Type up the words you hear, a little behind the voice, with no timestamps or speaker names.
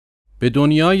به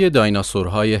دنیای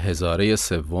دایناسورهای هزاره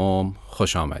سوم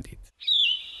خوش آمدید.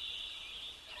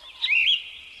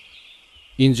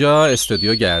 اینجا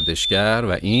استودیو گردشگر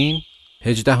و این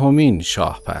هجدهمین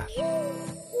شاهپر.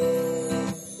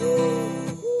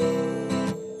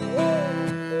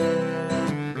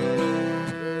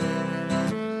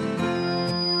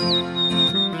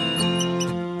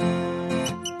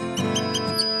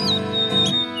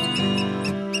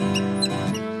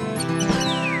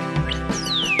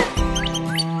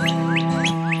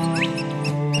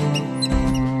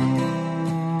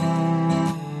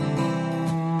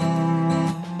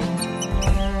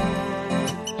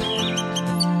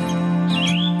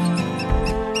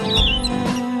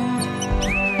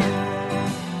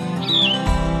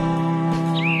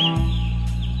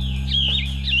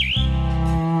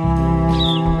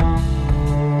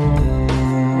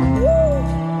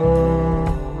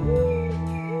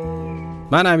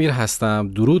 من امیر هستم.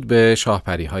 درود به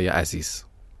شاهپری‌های عزیز.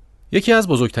 یکی از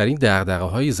بزرگترین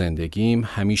دغدغه‌های زندگیم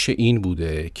همیشه این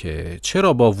بوده که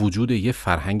چرا با وجود یه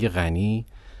فرهنگ غنی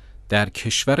در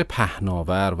کشور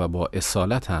پهناور و با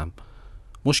اصالت هم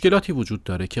مشکلاتی وجود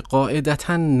داره که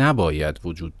قاعدتاً نباید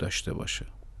وجود داشته باشه.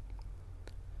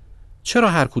 چرا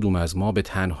هر کدوم از ما به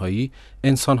تنهایی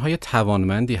انسان‌های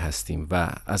توانمندی هستیم و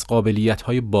از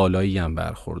قابلیت‌های بالایی هم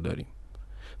برخورداریم،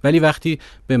 ولی وقتی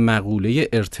به مقوله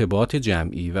ارتباط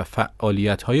جمعی و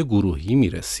فعالیت‌های گروهی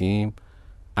میرسیم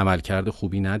عملکرد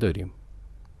خوبی نداریم؟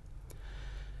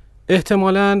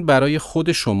 احتمالاً برای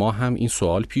خود شما هم این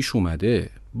سوال پیش اومده،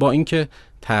 با اینکه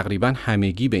تقریباً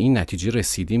همگی به این نتیجه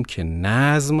رسیدیم که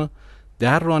نظم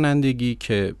در رانندگی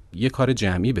که یه کار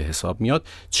جمعی به حساب میاد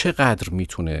چقدر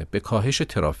میتونه به کاهش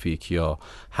ترافیک یا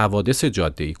حوادث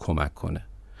جاده‌ای کمک کنه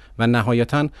و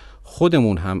نهایتاً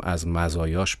خودمون هم از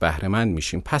مزایاش بهره مند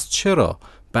میشیم. پس چرا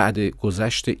بعد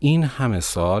گذشت این همه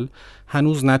سال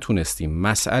هنوز نتونستیم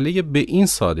مسئله به این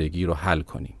سادگی رو حل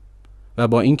کنیم و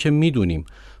با اینکه میدونیم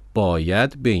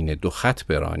باید بین دو خط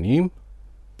برانیم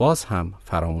باز هم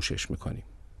فراموشش میکنیم؟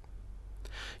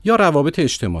 یا روابط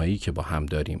اجتماعی که با هم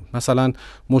داریم، مثلا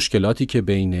مشکلاتی که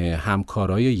بین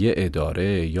همکارای یه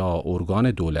اداره یا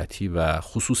ارگان دولتی و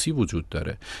خصوصی وجود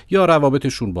داره، یا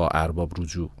روابطشون با ارباب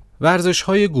رجوع،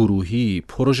 ورزش‌های گروهی،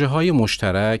 پروژه‌های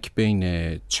مشترک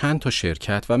بین چند تا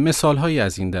شرکت و مثال‌هایی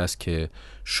از این دست که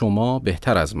شما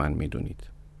بهتر از من می‌دونید.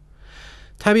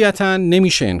 طبیعتاً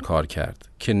نمیشه انکار کرد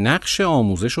که نقش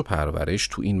آموزش و پرورش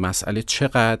تو این مسئله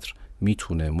چقدر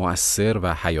میتونه مؤثر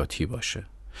و حیاتی باشه.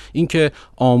 اینکه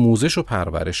آموزش و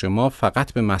پرورش ما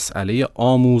فقط به مسئله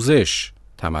آموزش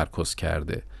تمرکز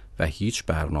کرده و هیچ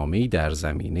برنامه‌ای در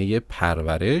زمینه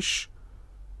پرورش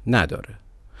نداره.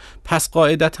 پس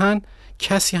قاعدتاً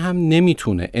کسی هم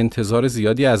نمیتونه انتظار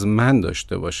زیادی از من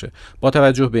داشته باشه، با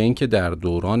توجه به اینکه در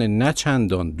دوران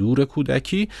نچندان دور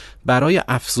کودکی برای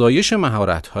افزایش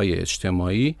مهارت‌های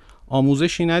اجتماعی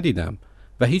آموزشی ندیدم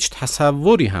و هیچ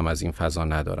تصوری هم از این فضا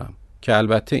ندارم، که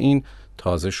البته این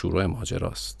تازه شروع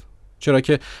ماجراست. چرا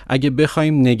که اگه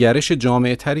بخوایم نگرش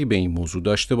جامع تری به این موضوع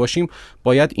داشته باشیم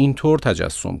باید اینطور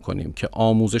تجسم کنیم که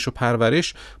آموزش و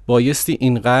پرورش بایستی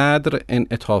اینقدر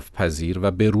انعطاف پذیر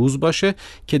و بروز باشه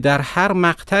که در هر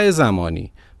مقطع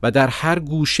زمانی و در هر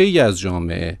گوشه‌ای از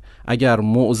جامعه اگر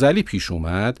معضلی پیش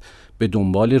اومد به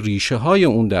دنبال ریشه های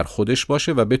اون در خودش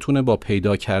باشه و بتونه با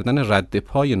پیدا کردن رد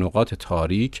پای نقاط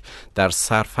تاریک در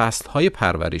سرفصل های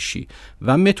پرورشی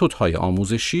و متدهای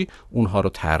آموزشی اونها رو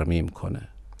ترمیم کنه.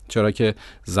 چرا که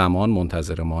زمان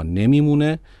منتظر ما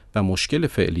نمیمونه و مشکل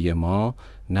فعلی ما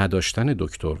نداشتن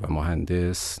دکتر و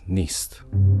مهندس نیست.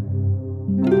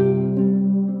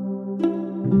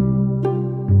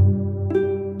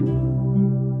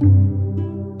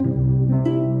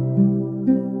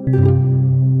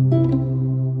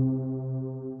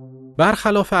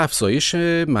 برخلاف افزایش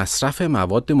مصرف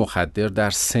مواد مخدر در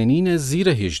سنین زیر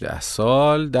 18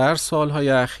 سال، در سالهای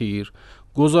اخیر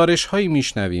گزارش‌هایی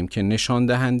میشنویم که نشان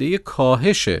دهنده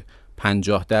کاهش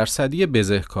 50%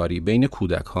 بزهکاری بین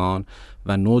کودکان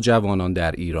و نوجوانان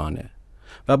در ایرانه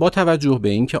و با توجه به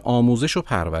اینکه آموزش و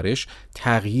پرورش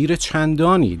تغییر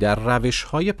چندانی در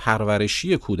روش‌های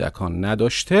پرورشی کودکان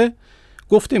نداشته،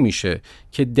 گفته میشه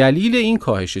که دلیل این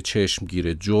کاهش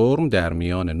چشمگیر جرم در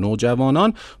میان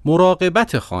نوجوانان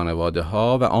مراقبت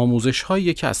خانواده‌ها و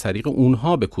آموزش‌هایی که از طریق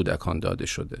اونها به کودکان داده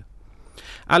شده.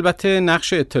 البته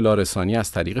نقش اطلاع رسانی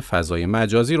از طریق فضای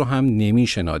مجازی رو هم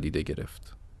نمیشه نادیده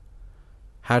گرفت.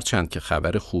 هرچند که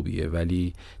خبر خوبیه،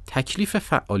 ولی تکلیف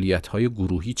فعالیت‌های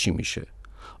گروهی چی میشه؟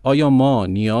 آیا ما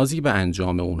نیازی به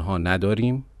انجام اونها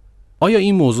نداریم؟ آیا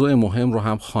این موضوع مهم رو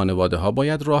هم خانواده‌ها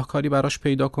باید راهکاری براش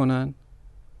پیدا کنن؟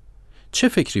 چه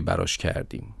فکری براش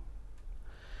کردیم؟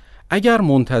 اگر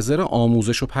منتظر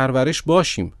آموزش و پرورش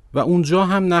باشیم و اونجا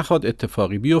هم نخواد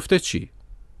اتفاقی بیفته چی؟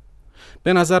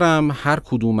 به نظرم هر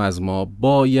کدوم از ما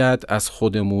باید از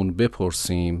خودمون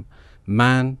بپرسیم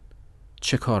من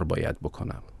چه کار باید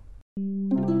بکنم؟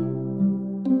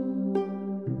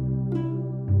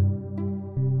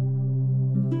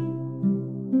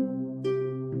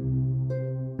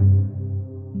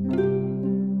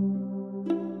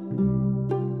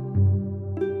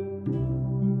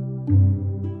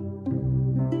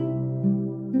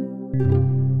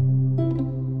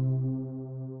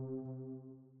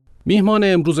 میهمان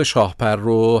امروز شاهپر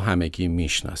رو همگی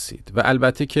میشناسید و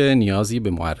البته که نیازی به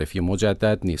معرفی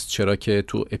مجدد نیست، چرا که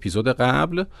تو اپیزود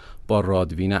قبل با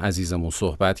رادوین عزیزمون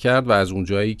صحبت کرد و از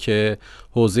اونجایی که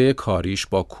حوزه کاریش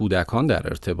با کودکان در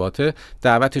ارتباطه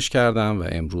دعوتش کردم و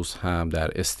امروز هم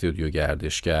در استودیو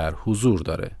گردشگر حضور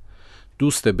داره.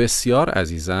 دوست بسیار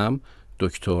عزیزم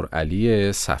دکتر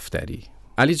علی صفدری.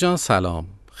 علی جان سلام،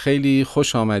 خیلی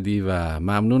خوش آمدی و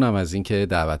ممنونم از اینکه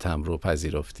دعوتم رو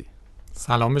پذیرفتی.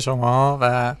 سلام به شما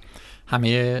و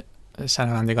همه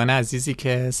شنوندگان عزیزی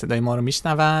که صدای ما رو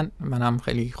میشنون. منم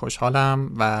خیلی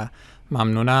خوشحالم و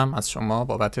ممنونم از شما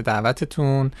بابت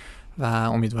دعوتتون و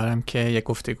امیدوارم که یک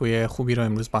گفتگوی خوبی رو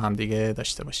امروز با هم دیگه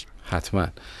داشته باشیم. حتما.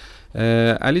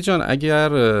 علی جان اگر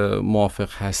موافق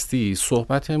هستی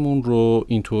صحبتمون رو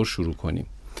اینطور شروع کنیم.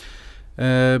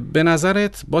 به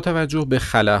نظرت با توجه به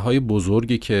خلاهای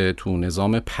بزرگی که تو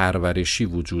نظام پرورشی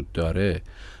وجود داره،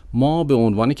 ما به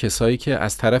عنوان کسایی که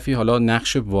از طرفی حالا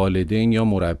نقش والدین یا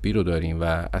مربی رو داریم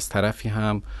و از طرفی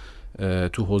هم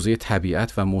تو حوزه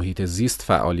طبیعت و محیط زیست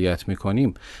فعالیت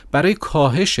میکنیم، برای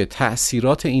کاهش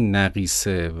تأثیرات این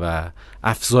نقیصه و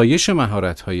افزایش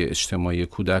مهارت‌های اجتماعی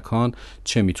کودکان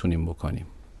چه میتونیم بکنیم؟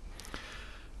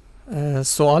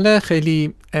 سوال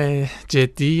خیلی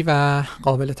جدی و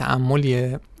قابل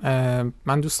تأملیه.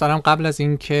 من دوست دارم قبل از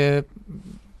این که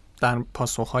در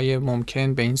پاسخهای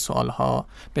ممکن به این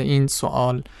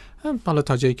سوال حالا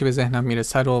تا جایی که به ذهنم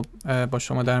میرسه رو با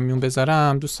شما در میون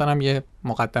بذارم، دوست دارم یه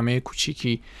مقدمه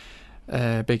کوچیکی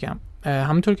بگم.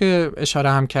 همونطور که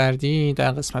اشاره هم کردی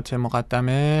در قسمت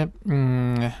مقدمه،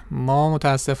 ما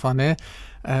متاسفانه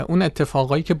اون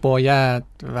اتفاقایی که باید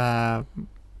و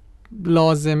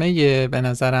لازمه به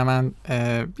نظر من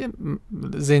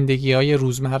زندگی‌های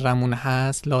روزمرمون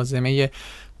هست، لازمه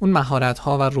اون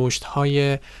مهارت‌ها و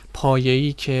رشدهای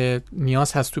پایه‌ای که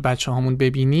نیاز هست تو بچه‌هامون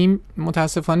ببینیم،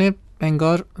 متاسفانه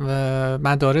انگار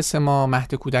مدارس ما،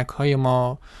 مهد کودک‌های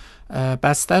ما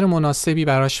بستر مناسبی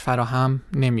براش فراهم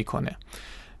نمی‌کنه.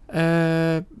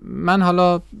 من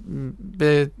حالا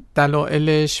به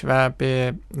دلایلش و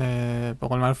به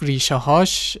قول معروف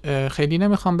ریشه‌هاش خیلی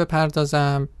نمیخوام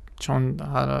بپردازم، چون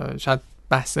شاید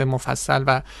بحث مفصل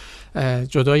و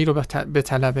جدایی رو به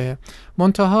طلبه.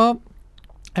 منتها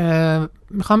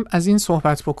میخوام از این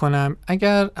صحبت بکنم،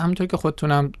 اگر همونطور که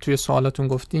خودتونم توی سوالاتون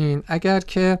گفتین، اگر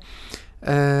که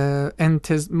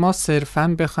ما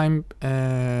صرفاً بخوایم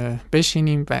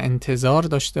بشینیم و انتظار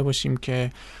داشته باشیم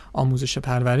که آموزش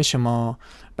پرورش ما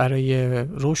برای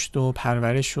رشد و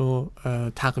پرورش و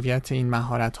تقویت این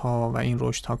مهارت‌ها و این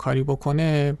رشدها کاری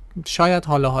بکنه، شاید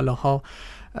حالاها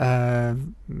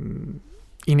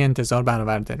این انتظار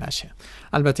برآورده نشه.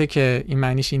 البته که این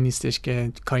معنیش این نیستش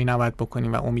که کاری نباید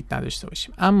بکنیم و امید نداشته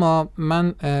باشیم، اما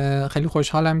من خیلی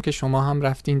خوشحالم که شما هم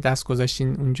رفتین دست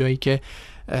گذاشتین اونجایی که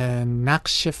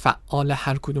نقش فعال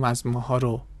هر کدوم از ماها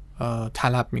رو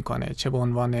طلب میکنه، چه به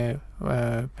عنوان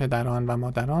پدران و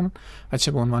مادران و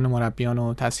چه به عنوان مربیان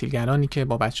و تحصیلگرانی که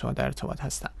با بچه‌ها در ارتباط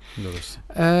هستن. درست.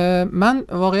 من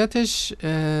واقعیتش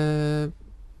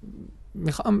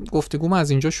میخوام گفتگوم از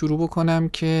اینجا شروع بکنم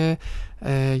که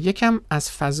یکم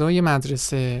از فضای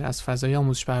مدرسه، از فضای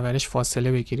آموزش پرورش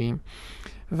فاصله بگیریم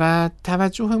و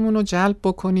توجهمون رو جلب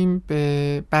بکنیم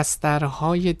به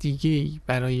بسترهای دیگه‌ای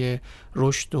برای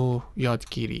رشد و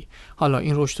یادگیری. حالا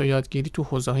این رشد و یادگیری تو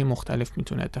حوزه‌های مختلف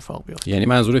میتونه اتفاق بیفته. یعنی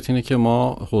منظورت اینه که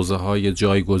ما حوزه‌های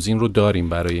جایگزین رو داریم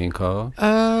برای این کار؟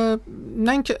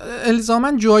 نه اینکه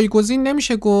الزاماً جایگزین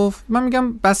نمیشه گفت، من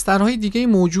میگم بسترهای دیگه‌ای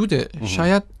موجوده،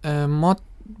 شاید ما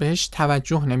بهش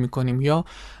توجه نمی‌کنیم یا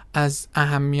از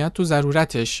اهمیت و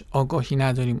ضرورتش آگاهی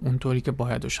نداریم اونطوری که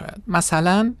باید و شاید.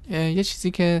 مثلا یه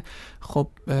چیزی که خب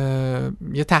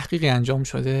یه تحقیقی انجام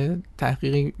شده،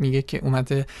 تحقیقی میگه که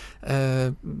اومده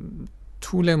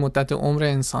طول مدت عمر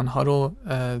انسان‌ها رو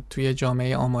توی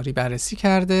جامعه آماری بررسی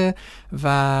کرده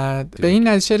و به این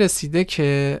نتیجه رسیده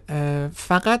که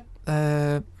فقط 15%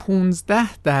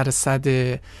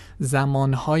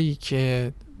 زمانهایی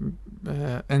که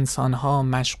انسان‌ها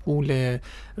مشغول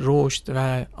رشد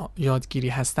و یادگیری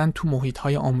هستن تو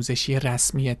محیط‌های آموزشی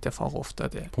رسمی اتفاق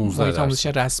افتاده. محیط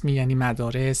آموزشی رسمی یعنی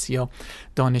مدارس یا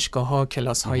دانشگاه‌ها،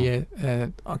 کلاس‌های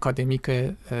آکادمیک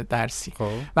درسی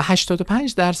و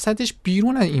 85%ش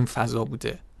بیرون این فضا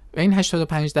بوده. و این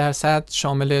 85%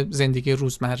 شامل زندگی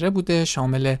روزمره بوده،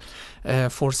 شامل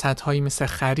فرصت‌هایی مثل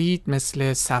خرید،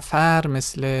 مثل سفر،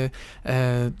 مثل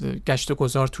گشت و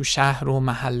گذار تو شهر و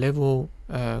محله و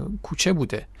کوچه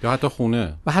بوده یا حتی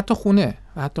خونه و حتی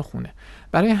خونه.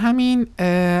 برای همین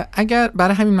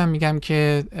من میگم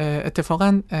که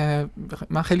اتفاقا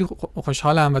من خیلی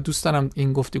خوشحالم و دوست دارم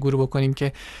این گفتگو رو بکنیم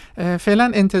که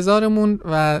فعلا انتظارمون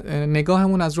و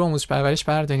نگاهمون از روی آموزش پرورش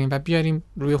برداریم و بیاریم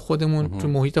روی خودمون تو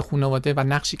محیط خانواده و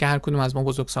نقشی که هر کدوم از ما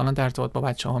بزرگسالان در ارتباط با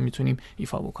بچه‌ها میتونیم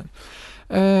ایفا بکنیم.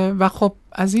 و خب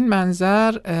از این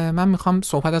منظر من میخوام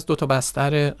صحبت از 2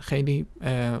 بستر خیلی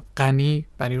غنی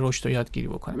برای رشد و یادگیری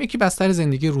بکنم. یکی بستر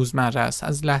زندگی روزمره است،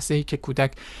 از لحظه‌ای که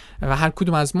کودک و هر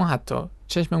کدوم از ما حتی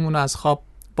چشممون رو از خواب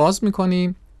باز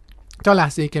میکنیم تا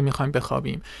لحظه‌ای که میخوایم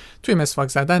بخوابیم، توی مسواک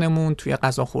زدنمون، توی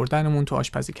غذا خوردنمون، تو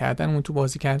آشپزی کردنمون، تو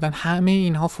بازی کردن، همه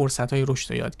اینها فرصت‌های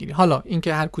رشد و یادگیری. حالا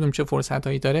اینکه هر کدوم چه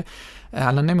فرصت‌هایی داره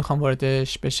الان نمیخوام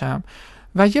واردش بشم.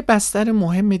 و یه بستر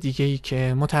مهم دیگه‌ای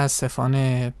که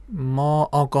متاسفانه ما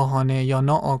آگاهانه یا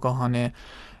ناآگاهانه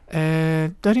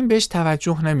داریم بهش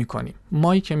توجه نمی کنیم.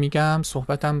 مایی که میگم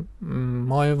صحبتم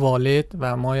مای والد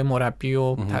و مای مربی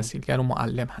و تحصیلگر و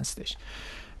معلم هستش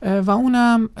و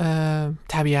اونم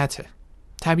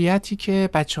طبیعتی که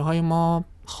بچه های ما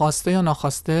خواسته یا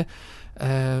ناخواسته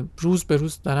روز به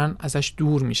روز دارن ازش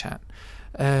دور میشن.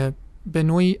 به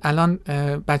نوعی الان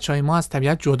بچه های ما از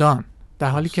طبیعت جدان، در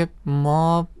حالی که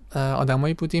ما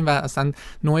آدمایی بودیم و اصلا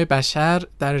نوع بشر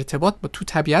در ارتباط با تو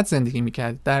طبیعت زندگی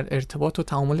میکرد، در ارتباط و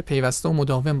تعامل پیوسته و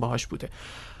مداوم باهاش بوده.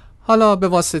 حالا به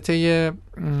واسطه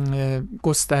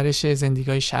گسترش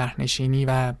زندگی‌های شهرنشینی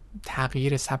و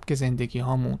تغییر سبک زندگی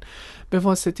هامون، به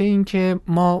واسطه اینکه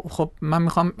ما، خب من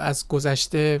میخوام از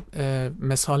گذشته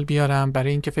مثال بیارم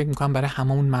برای اینکه فکر میکنم برای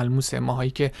هممون ملموسه.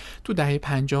 ماهایی که تو دهه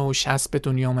 50 و 60 به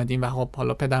دنیا اومدیم و خب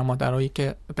حالا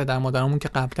پدر مادرامون که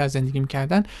قبل‌تر زندگی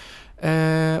میکردن،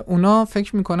 اونا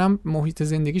فکر میکنم محیط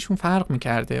زندگیشون فرق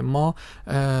میکرده. ما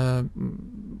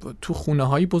تو خونه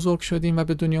هایی بزرگ شدیم و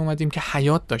به دنیا اومدیم که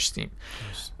حیات داشتیم.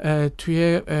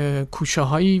 توی کوچه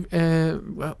هایی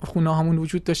خونه هامون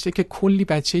وجود داشته که کلی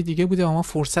بچه دیگه بوده و ما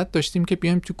فرصت داشتیم که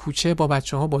بیایم تو کوچه با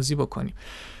بچه ها بازی بکنیم.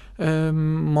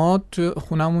 ما تو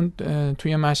خونمون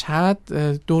توی مشهد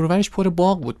دورورش پر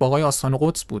باغ بود، باغای آستان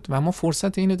قدس بود و ما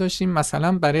فرصت اینو داشتیم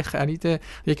مثلا برای خرید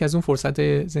یکی از اون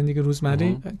فرصت زندگی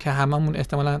روزمره که هممون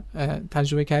احتمالاً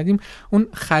تجربه کردیم، اون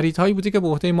خریدهایی بوده که به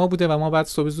عهده ما بوده و ما بعد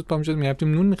صبح زود پا می‌شدیم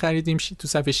می‌رفتیم نون می‌خریدیم، تو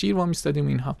صف شیر وا می‌ایستادیم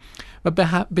اینها. و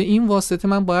به این واسطه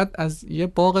من باید از یه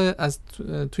باغ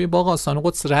توی باغ آستان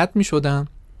قدس رد می‌شدم،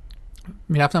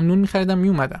 می‌رفتم نون می‌خریدم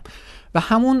میومدم و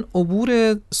همون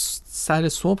عبور سر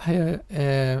صبح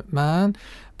من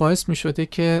باعث می شده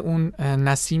که اون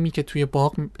نسیمی که توی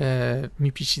باغ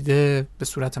میپیچیده به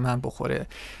صورت من بخوره،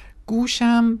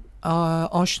 گوشم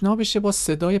آشنا بشه با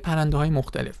صدای پرنده های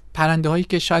مختلف، پرنده هایی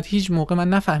که شاید هیچ موقع من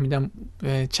نفهمیدم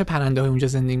چه پرنده های اونجا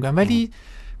زندگی میکنن، ولی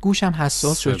گوشم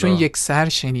حساس شد چون یک سر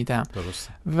شنیدم. درسته.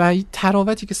 و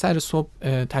تراوتی که سر صبح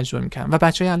تجربه میکنم و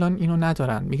بچه های الان اینو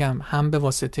ندارن. میگم هم به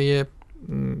واسطه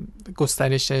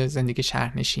گسترش زندگی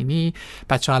شهرنشینی،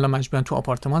 بچه‌ها الان مجبورن تو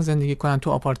آپارتمان زندگی کنن،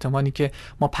 تو آپارتمانی که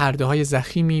ما پرده‌های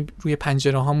ضخیمی روی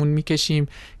پنجره‌هامون میکشیم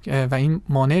و این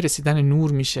مانع رسیدن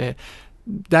نور میشه.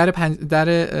 در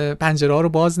پنجره‌ها رو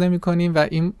باز نمی‌کنیم و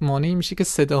این مانع میشه که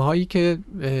صداهایی که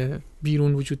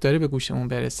بیرون وجود داره به گوشمون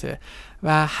برسه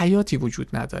و حیاتی وجود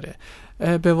نداره.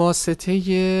 به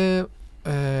واسطه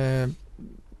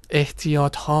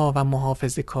احتیاط‌ها و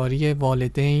محافظه‌کاری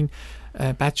والدین،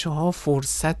 بچه‌ها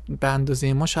فرصت به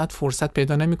اندازه ما شاید فرصت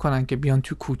پیدا نمی‌کنن که بیان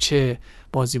تو کوچه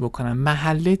بازی بکنن.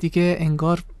 محله دیگه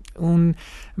انگار اون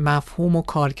مفهوم و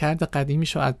کارکرد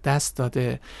قدیمیشو از دست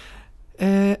داده.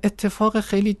 اتفاق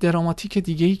خیلی دراماتیک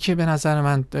دیگه‌ای که به نظر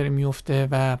من داره میفته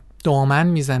و دامن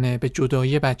میزنه به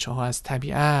جدایی بچه‌ها از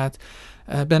طبیعت،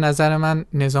 به نظر من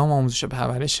نظام آموزش و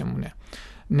پرورشمونه.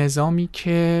 نظامی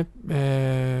که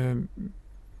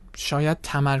شاید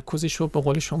تمرکزش رو به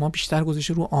قول شما بیشتر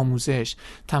گذاشته رو آموزش،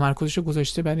 تمرکزش رو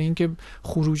گذاشته برای اینکه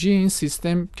خروجی این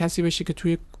سیستم کسی بشه که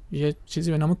توی یه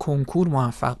چیزی به نام کنکور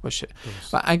موفق باشه.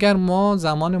 و اگر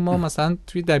زمان ما مثلا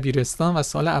توی دبیرستان و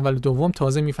سال اول و دوم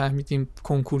تازه میفهمیدیم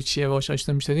کنکور چیه باهاش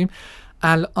آشنا میشدیم،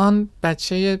 الان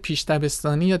بچه پیش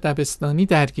دبستانی یا دبستانی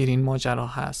درگیر این ماجرا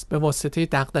هست به واسطه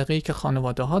دغدغه‌ای که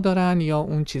خانواده ها دارن یا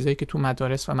اون چیزایی که تو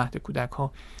مدارس و مهد کودک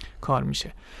ها کار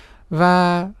میشه.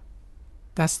 و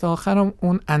دست آخرم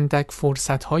اون اندک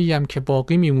فرصت هایی هم که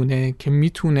باقی میمونه که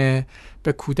میتونه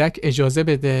به کودک اجازه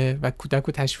بده و کودک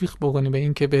رو تشویق بکنه به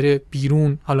این که بره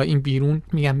بیرون. حالا این بیرون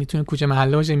میگم میتونه کوچه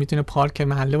محله باشه، میتونه پارک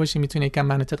محله باشه، میتونه یکم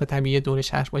مناطق طبیعی دور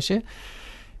شهر باشه.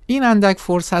 این اندک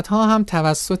فرصت ها هم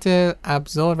توسط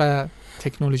ابزار و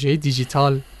تکنولوژی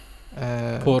دیجیتال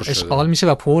اشغال میشه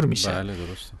و پر میشه. بله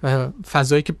درسته. و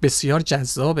فضایی که بسیار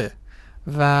جذابه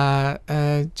و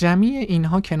جمعی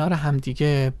اینها کنار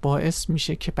همدیگه باعث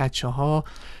میشه که بچه ها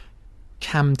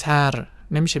کمتر،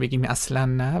 نمیشه بگیم اصلا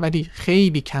نه، ولی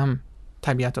خیلی کم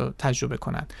طبیعت رو تجربه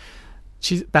کنن.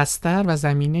 بستر و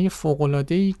زمینه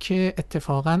فوق‌العاده‌ای که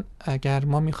اتفاقا اگر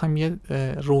ما میخوایم یه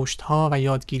رشدها و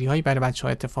یادگیری‌هایی برای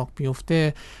بچه‌ها اتفاق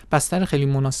بیفته، بستر خیلی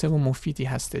مناسب و مفیدی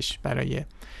هستش برای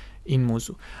این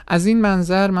موضوع. از این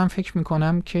منظر من فکر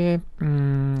میکنم که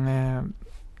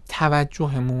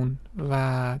توجهمون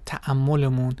و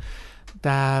تأملمون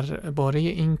درباره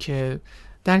این که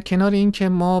در کنار این که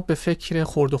ما به فکر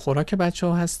خورد و خوراک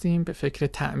بچه‌ها هستیم، به فکر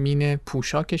تأمین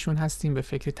پوشاکشون هستیم، به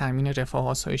فکر تأمین رفاه و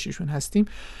آسایششون هستیم،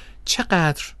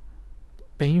 چقدر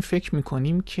به این فکر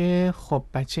میکنیم که خب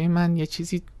بچه من یه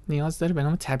چیزی نیاز داره به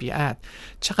نام طبیعت،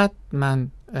 چقدر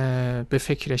من به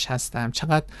فکرش هستم،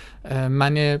 چقدر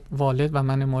من والد و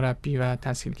من مربی و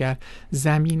تحصیلگر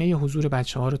زمینه حضور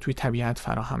بچه ها رو توی طبیعت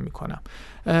فراهم میکنم.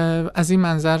 از این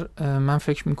منظر من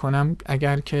فکر میکنم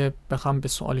اگر که بخوام به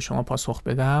سوال شما پاسخ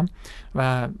بدم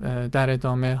و در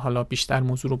ادامه حالا بیشتر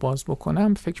موضوع رو باز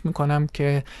بکنم، فکر میکنم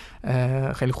که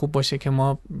خیلی خوب باشه که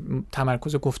ما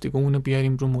تمرکز گفتگومون رو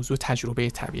بیاریم رو موضوع تجربه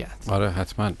طبیعت. آره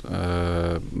حتما،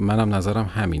 منم نظرم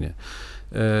همینه.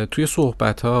 توی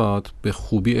صحبتات به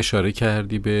خوبی اشاره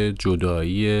کردی به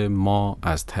جدایی ما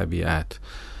از طبیعت.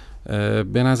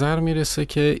 به نظر میرسه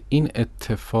که این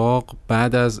اتفاق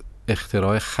بعد از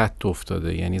اختراع خط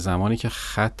افتاده، یعنی زمانی که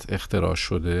خط اختراع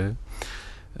شده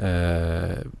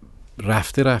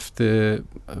رفته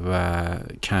و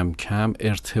کم کم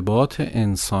ارتباط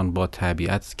انسان با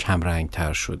طبیعت کم رنگ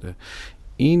تر شده.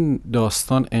 این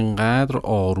داستان انقدر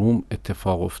آروم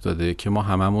اتفاق افتاده که ما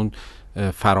هممون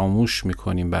فراموش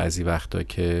میکنیم بعضی وقتا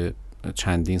که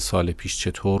چندین سال پیش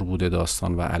چطور بوده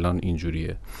داستان و الان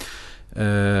اینجوریه.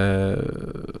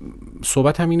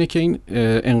 صحبت هم اینه که این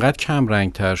انقدر کم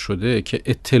رنگ تر شده که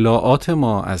اطلاعات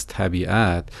ما از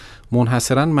طبیعت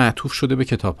منحصراً معطوف شده به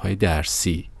کتاب‌های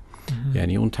درسی.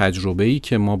 یعنی اون تجربه‌ای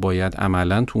که ما باید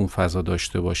عملاً تو اون فضا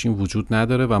داشته باشیم وجود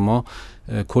نداره و ما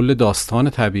کل داستان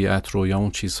طبیعت رو یا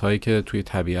اون چیزهایی که توی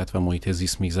طبیعت و محیط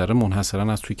زیست میگذره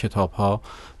منحصراً از توی کتاب‌ها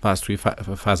و از توی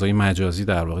فضای مجازی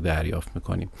در واقع دریافت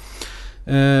میکنیم.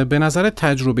 به نظر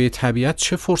تجربه طبیعت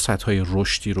چه فرصت‌های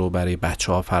رشدی رو برای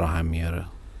بچه‌ها فراهم میاره؟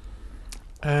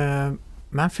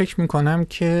 من فکر میکنم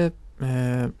که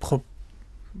خب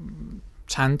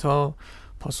چند تا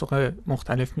پاسخ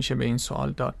مختلف میشه به این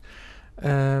سوال داد،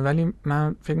 ولی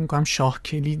من فکر میکنم شاه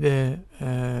کلید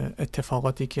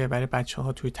اتفاقاتی که برای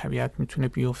بچه‌ها توی طبیعت میتونه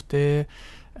بیفته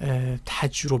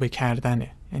تجربه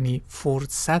کردنه. یعنی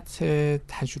فرصت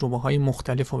تجربه های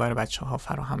مختلف رو برای بچه‌ها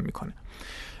فراهم میکنه،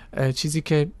 چیزی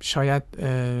که شاید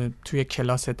توی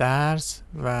کلاس درس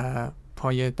و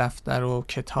پای دفتر و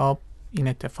کتاب این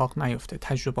اتفاق نیفته.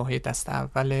 تجربه های دست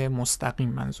اول مستقیم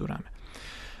منظورمه.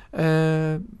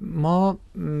 ما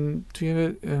توی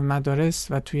مدارس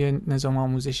و توی نظام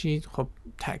آموزشی خب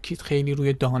تأکید خیلی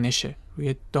روی دانشه،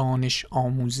 روی دانش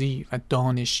آموزی و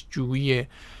دانشجویی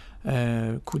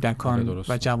کودکان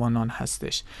و جوانان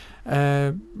هستش.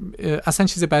 اصلا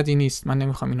چیز بدی نیست، من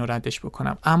نمیخوام اینو ردش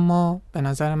بکنم، اما به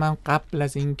نظر من قبل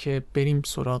از این که بریم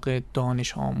سراغ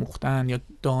دانش آموختن یا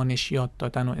دانش یاد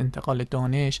دادن و انتقال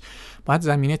دانش، باید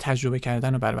زمینه تجربه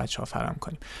کردن رو برای بچه‌ها فراهم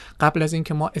کنیم. قبل از این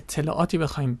که ما اطلاعاتی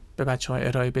بخوایم به بچه‌ها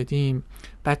ارائه بدیم،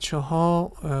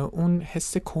 بچه‌ها اون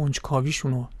حس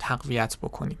کنجکاویشون رو تقویت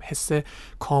بکنیم، حس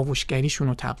کاوشگریشون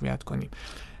رو تقویت کنیم،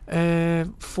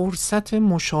 فرصت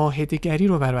مشاهده‌گری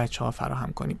رو برای بچه‌ها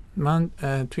فراهم کنیم. من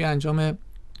توی انجام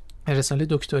رساله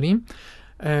دکتریم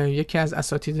یکی از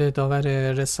اساتید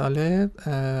داور رساله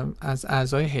از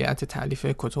اعضای هیئت تألیف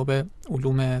کتب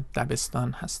علوم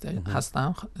دبستان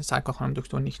هستم، سرکار خانم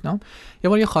دکتر نیکنام. یه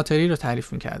بار یه خاطری رو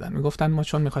تعریف می‌کردن، میگفتن ما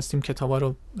چون می‌خواستیم کتابا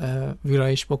رو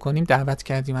ویرایش بکنیم دعوت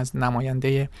کردیم از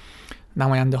نماینده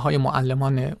نماینده های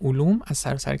معلمان علوم از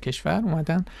سراسر کشور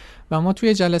اومدن و ما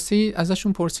توی جلسه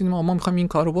ازشون پرسیدیم ما میخوایم این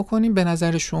کارو بکنیم، به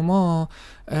نظر شما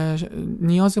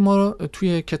نیاز ما رو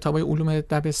توی کتابای علوم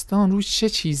دبستان روی چه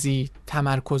چیزی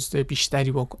تمرکز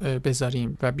بیشتری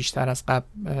بذاریم و بیشتر از قبل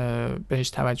بهش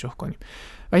توجه کنیم.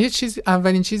 و یه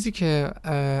اولین چیزی که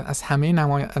از همه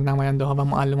نماینده ها و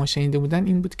معلمان شنیده بودن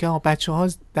این بود که بچه ها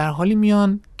در حالی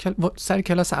میان سر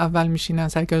کلاس اول میشینن،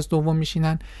 سر کلاس دوم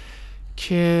میشینن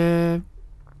که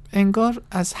انگار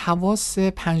از حواس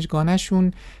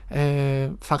پنجگانه‌شون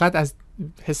فقط از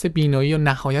حس بینایی و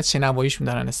نهایت شنواییشون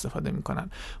دارن استفاده میکنن.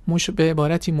 به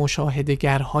عبارتی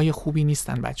مشاهده‌گرهای خوبی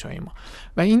نیستن بچهای ما.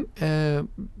 و این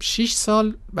 6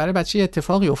 سال برای بچه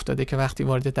اتفاقی افتاده که وقتی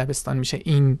وارد دبستان میشه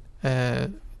این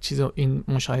این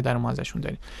مشاهده رو ما ازشون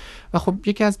داریم. و خب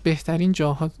یکی از بهترین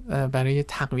جاها برای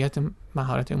تقویت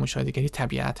مهارت مشاهده‌گری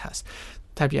طبیعت هست.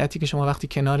 طبیعتی که شما وقتی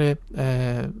کنار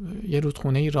یه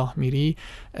رودخونه راه میری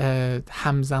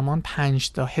همزمان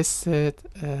 5 تا حس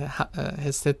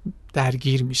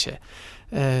درگیر میشه.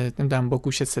 نمیدونم با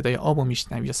گوشت صدای آبو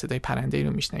میشنوی یا صدای پرنده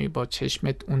رو میشنوی، با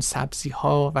چشمت اون سبزی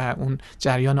ها و اون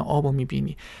جریان آبو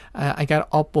میبینی. اگر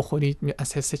آب بخوری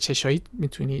از حس چشایی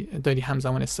میتونی داری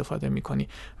همزمان استفاده میکنی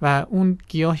و اون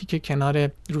گیاهی که کنار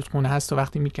رودخونه هست و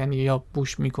وقتی میکنی یا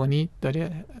بوش میکنی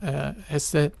داره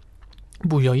حس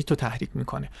بویایی تو تحریک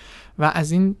میکنه. و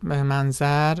از این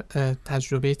منظر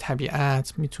تجربه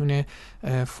طبیعت میتونه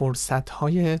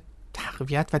فرصت‌های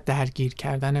تقویت و درگیر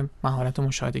کردن مهارت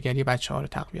مشاهده‌گری بچه‌ها رو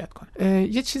تقویت کنه.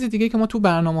 یه چیز دیگه که ما تو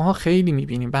برنامه‌ها خیلی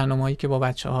می‌بینیم، برنامه‌هایی که با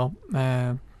بچه‌ها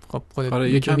خب خودت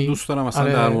یکم دوست دارم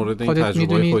مثلا در مورد این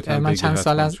تجربه خودت هم من چند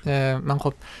سال من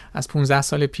خب از 15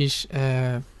 سال پیش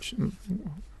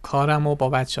کارم رو با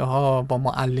بچه‌ها با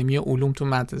معلمی علوم تو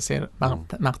مدرسه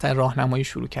مقطع راهنمایی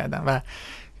شروع کردم و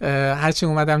هرچی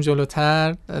اومدم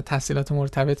جلوتر تحصیلات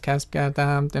مرتبط کسب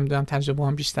کردم، نمیدونم تجربه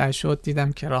هم بیشتر شد،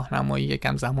 دیدم که راهنمایی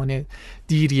یکم زمان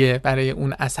دیریه برای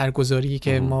اون اثرگذاری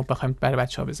که ما بخوایم برای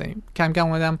بچه‌ها بزنیم. کم کم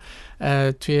اومدم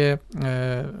توی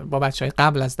با بچه‌های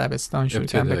قبل از دبستان شروع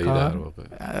کردم به کار.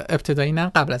 ابتدایی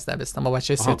نه، قبل از دبستان با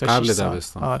بچه‌های 3 تا 6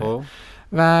 سال. آره.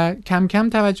 و کم کم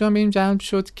توجه به این جلب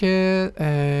شد که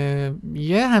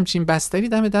یه همچین بستری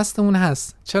دم دستمون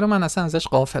هست، چرا من اصلا ازش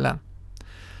غافلم؟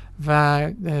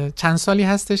 و چند سالی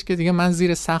هستش که دیگه من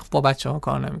زیر سقف با بچه‌ها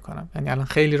کار نمی‌کنم. یعنی الان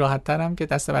خیلی راحت ترم که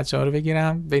دست بچه‌ها رو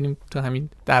بگیرم بریم تو همین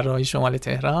دره‌های شمال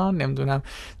تهران، نمیدونم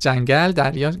جنگل،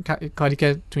 دریا، کاری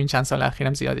که تو این چند سال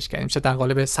اخیرم زیادش کردیم، چه در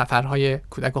قالب سفرهای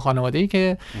کودک و خانواده‌ای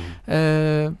که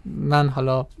من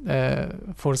حالا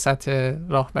فرصت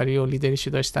راهبری و لیدریشی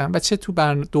داشتم و چه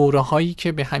تو دوره‌هایی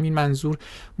که به همین منظور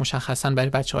مشخصاً برای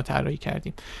بچه‌ها طراحی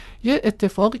کردیم. یه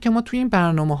اتفاقی که ما توی این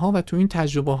برنامه‌ها و توی این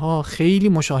تجربه‌ها خیلی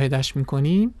مشاهدهش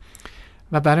می‌کنیم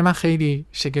و برای من خیلی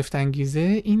شگفت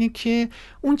انگیزه اینه که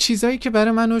اون چیزایی که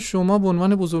برای من و شما به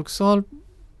عنوان بزرگسال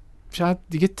شاید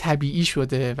دیگه طبیعی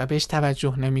شده و بهش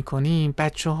توجه نمی‌کنیم،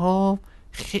 بچه‌ها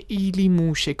خیلی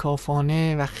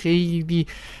موشکافانه و خیلی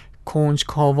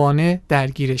کنجکاوانه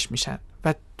درگیرش میشن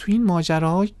و توی این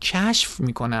ماجراها کشف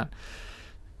میکنن.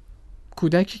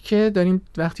 کودکی که داریم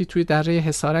وقتی توی دره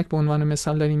حصارک به عنوان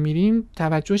مثال داریم میریم،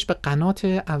 توجهش به قنات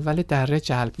اول دره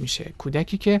جلب میشه.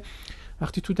 کودکی که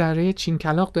وقتی تو دره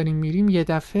چینکلاق داریم میریم یه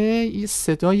دفعه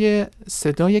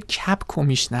صدای کپک رو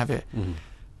میشنوه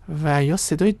و یا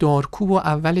صدای دارکوب و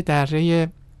اول دره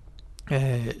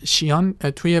شیان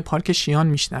توی پارک شیان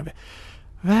میشنوه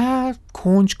و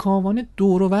کنجکاوانه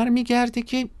دور و بر میگرده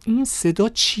که این صدا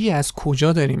چیه، از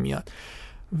کجا داره میاد.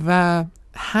 و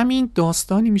همین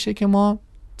داستانی میشه که ما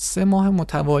 3 ماه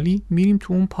متوالی میریم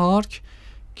تو اون پارک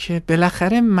که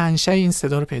بالاخره منشأ این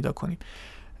صدا رو پیدا کنیم.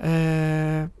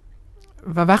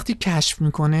 و وقتی کشف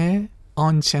میکنه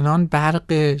آنچنان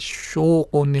برق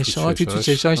شوق و نشاطی تو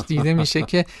چشاش دیده میشه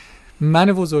که من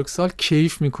بزرگسال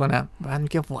کیف میکنم و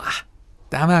میگه واه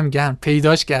دمم گرم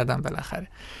پیداش کردم بالاخره.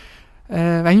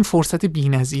 و این فرصت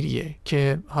بی‌نظیریه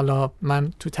که حالا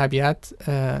من تو طبیعت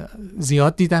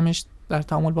زیاد دیدمش در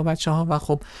تعامل با بچه‌ها و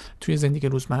خب توی زندگی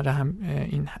روزمره هم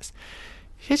این هست.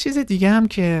 یه چیز دیگه هم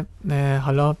که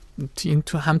حالا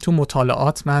هم تو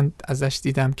مطالعات من ازش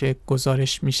دیدم که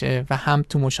گزارش میشه و هم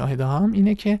تو مشاهده هم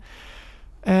اینه که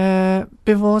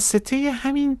به واسطه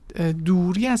همین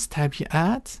دوری از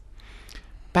طبیعت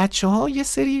بچه‌ها یه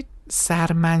سری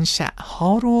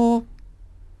سرمنشأ‌ها رو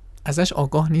ازش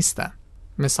آگاه نیستن.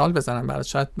 مثال بزنم برات،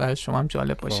 شاید برای شما هم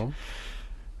جالب باشه.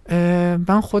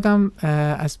 من خودم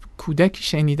از کودکی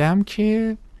شنیدم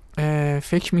که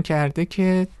فکر میکرده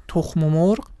که تخم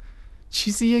مرغ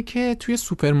چیزیه که توی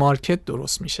سوپرمارکت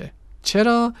درست میشه.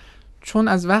 چرا؟ چون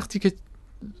از وقتی که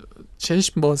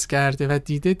چشم باز کرده و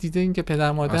دیده اینکه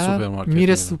پدر مادر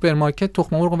میره سوپرمارکت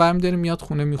تخم مرغ برمی‌داره میاد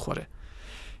خونه میخوره.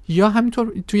 یا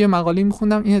همینطور توی مقاله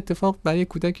میخوندم این اتفاق برای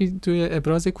کودکی، توی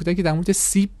ابراز کودکی در مورد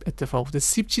سیب اتفاق افتاده.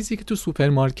 سیب چیزی که تو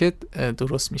سوپرمارکت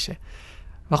درست میشه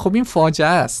و خب این فاجعه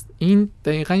است. این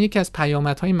دقیقاً یکی از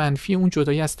پیامدهای منفی اون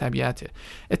جدایی از طبیعته.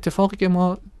 اتفاقی که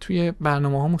ما توی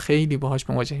برنامه‌هامون خیلی باهاش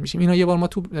مواجه میشیم. اینا یه بار ما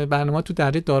تو برنامه تو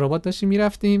دره داراباد داشتیم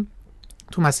میرفتیم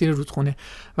تو مسیر رودخونه،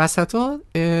 وسطا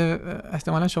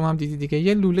احتمالاً شما هم دیدی دیگه،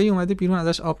 یه لوله اومده بیرون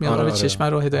ازش آب میاد، آب چشمه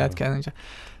رو هدایت کردن اینجا.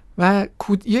 و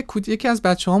یکی از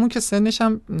بچه‌هامون که سنش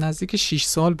هم نزدیک 6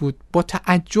 سال بود با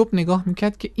تعجب نگاه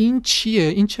میکرد که این چیه،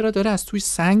 این چرا داره از توی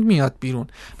سنگ میاد بیرون.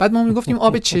 بعد ما میگفتیم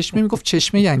آب چشمه، میگفت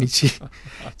چشمه یعنی چی؟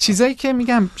 چیزایی که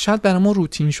میگم شاید برای ما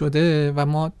روتین شده و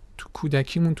ما تو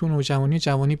کودکیمون تو نوجوانی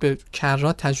جوانی به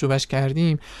کرات تجربهش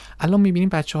کردیم، الان میبینیم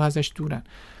بچه‌ها ازش دورن.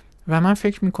 و من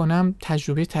فکر میکنم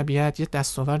تجربه طبیعت یه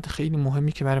دستاورد خیلی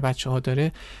مهمی که برای بچه‌ها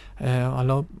داره،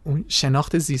 حالا اون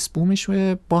شناخت زیست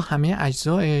بومشه با همه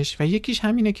اجزایش و یکیش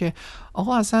همینه که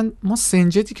آقا اصلا ما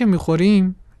سنجتی که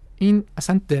میخوریم این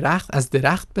اصلا از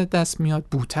درخت به دست میاد،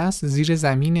 بوته است، زیر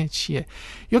زمینه، چیه؟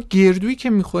 یا گردویی که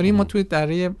میخوریم. ما توی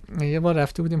دره یه بار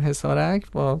رفته بودیم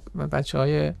حصارک با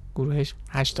بچهای گروه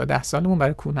 8 تا 10 سالمون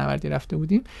برای کوهنوردی رفته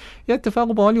بودیم. یه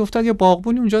اتفاق باحالی افتاد، یه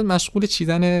باغبونی اونجا مشغول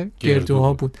چیدن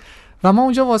گردوها بود و ما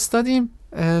اونجا واسطادیم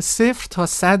 0 تا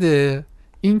 100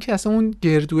 این که اصلا اون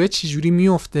گردوه چجوری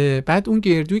میفته، بعد اون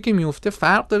گردویی که میفته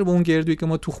فرق داره با اون گردویی که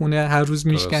ما تو خونه هر روز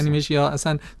میشکنیمش یا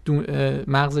اصلا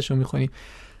مغزشو میخونیم.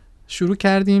 شروع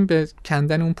کردیم به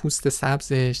کندن اون پوست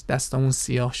سبزش، دستامون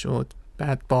سیاه شد.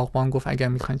 بعد باغبان گفت اگر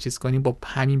میخواین چیز کنیم با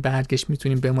همین برگش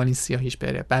میتونیم بمالین سیاهیش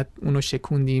بره. بعد اونو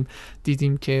شکوندیم،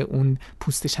 دیدیم که اون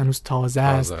پوستش هنوز تازه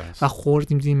است و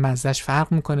خوردیم، دیدیم مزهش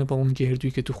فرق میکنه با اون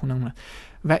گردویی که تو خونه اومد.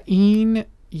 و این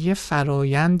یه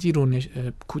فرایندی رو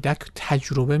کودک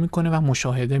تجربه میکنه و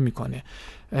مشاهده میکنه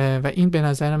و این به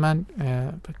نظر من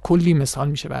کلی مثال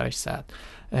میشه براش زد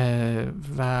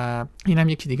و اینم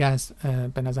یکی دیگه از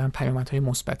به نظر پیامدهای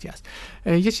مثبتی است.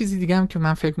 یه چیزی دیگه هم که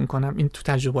من فکر میکنم این تو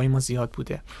تجربه‌های ما زیاد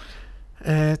بوده،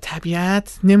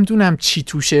 طبیعت نمیدونم چی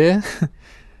توشه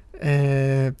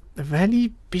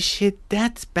ولی به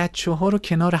شدت بچه‌ها رو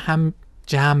کنار هم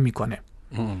جمع میکنه،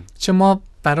 چه ما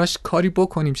براش کاری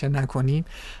بکنیم چه نکنیم.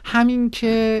 همین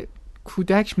که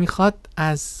کودک میخواد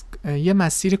از یه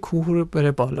مسیر کوه رو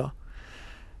بره بالا،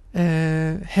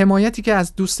 حمایتی که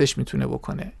از دوستش میتونه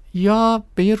بکنه، یا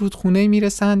به یه رودخونه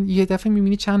میرسن یه دفعه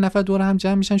میبینی چند نفر دور هم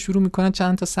جمع میشن شروع میکنن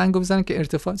چند تا سنگو بزنن که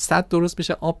ارتفاع سد درست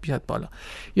بشه آب بیاد بالا،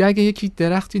 یا اگه یکی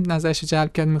درختی نظرش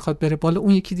جلب کرد میخواد بره بالا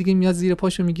اون یکی دیگه میاد زیر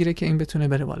پاشو میگیره که این بتونه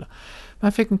بره بالا. من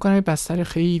فکر میکنم این بستر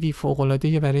خیلی فوق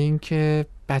العاده برای اینکه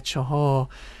بچه‌ها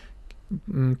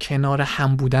کنار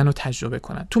هم بودن رو تجربه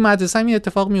کنن. تو مدرسه هم این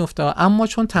اتفاق میفته، اما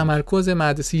چون تمرکز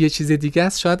مدرسه یه چیز دیگه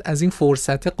است شاید از این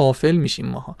فرصت غافل میشیم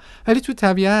ماها. ولی تو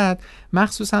طبیعت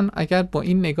مخصوصا اگر با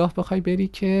این نگاه بخوای بری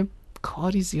که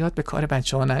کاری زیاد به کار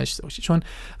بچه‌ها نداشته باشی، چون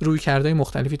رویکردهای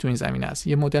مختلفی تو این زمینه است.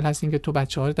 یه مدل هست این که تو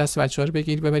دست بچه‌ها رو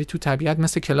بگیری ببری تو طبیعت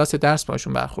مثل کلاس درس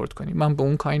باشون برخورد کنی. من به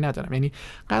اون کاری ندارم، یعنی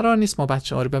قرار نیست ما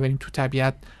بچه‌ها رو ببریم تو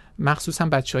طبیعت، مخصوصا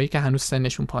بچه‌هایی که هنوز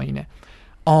سنشون پایینه،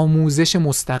 آموزش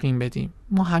مستقیم بدیم.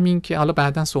 ما همین که حالا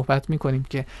بعداً صحبت میکنیم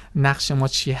که نقش ما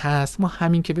چی هست، ما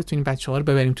همین که بتونیم بچه‌ها رو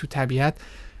ببریم تو طبیعت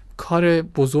کار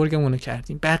بزرگمون رو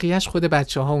کردیم. بقیهش خود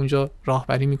بچه‌ها اونجا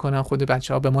راهبری میکنن، خود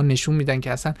بچه‌ها به ما نشون میدن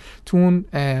که اصلا تو اون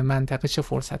منطقه چه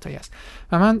فرصتایی هست.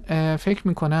 و من فکر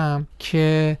میکنم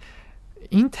که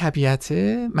این طبیعت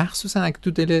مخصوصا اگه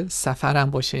تو دل سفرم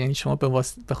باشه، یعنی شما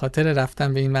به خاطر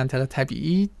رفتن به این منطقه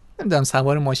طبیعی نمیدونم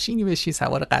سوار ماشینی بشی،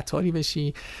 سوار قطاری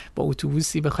بشی، با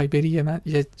اتوبوسی بخوای بری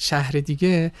یه شهر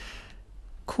دیگه،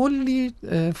 کلی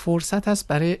فرصت هست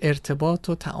برای ارتباط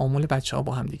و تعامل بچه‌ها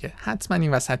با هم دیگه. حتما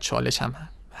این وسط چالش هم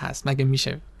هست، مگه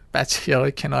میشه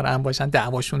بچه‌ها کنار هم باشن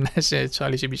دعواشون نشه،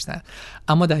 چالش بیشتر،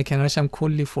 اما در کنارش هم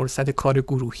کلی فرصت کار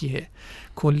گروهیه،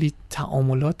 کلی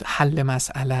تعاملات، حل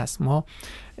مسئله است. ما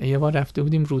یه بار رفته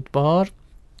بودیم رودبار،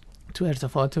 تو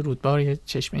ارتفاعات رودبار یه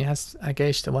چشمه‌ای هست اگر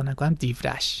اشتباه نکنم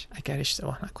دیورش،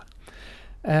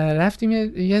 رفتیم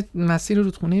یه مسیر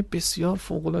رودخونه بسیار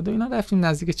فوق‌العاده اینا، رفتیم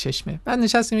نزدیک چشمه، بعد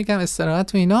نشستیم یکم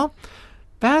استراحت و اینا.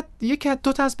 بعد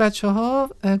دو تا از بچه‌ها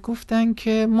گفتن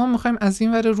که ما می‌خوایم از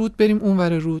این ور رود بریم اون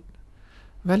ور رود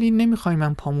ولی نمی‌خوایم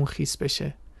من پامون خیس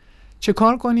بشه، چه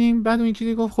کار کنیم؟ بعد اون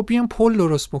یکی گفت خب بیام پل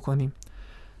درست بکنیم.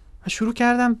 و شروع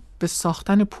کردم به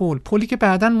ساختن پلی که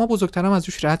بعداً ما بزرگترام از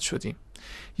روش رد شدیم.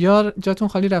 یا جاتون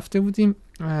خالی رفته بودیم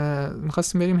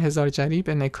میخواستیم بریم هزار جری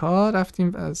به نکا،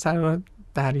 رفتیم سر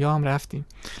دریا هم رفتیم،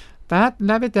 بعد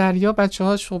لب دریا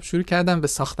بچه‌ها شروع کردن به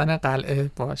ساختن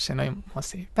قلعه با شنای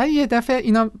ماسه‌ای. بعد یه دفعه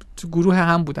اینا تو گروه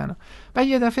هم بودن. بعد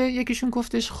یه دفعه یکیشون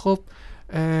گفتش خب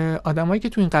آدمایی که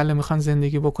تو این قلعه میخوان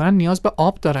زندگی بکنن نیاز به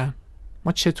آب دارن.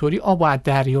 ما چطوری آب از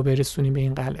دریا برسونیم به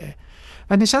این قلعه؟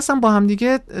 و نشستن با هم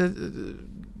دیگه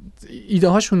ایده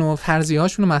هاشون و فرضیه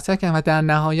هاشون رو مطرح کردن و در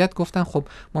نهایت گفتن خب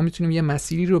ما میتونیم یه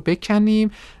مسیری رو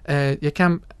بکنیم،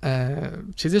 یکم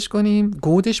چیزش کنیم،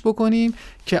 گودش بکنیم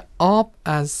که آب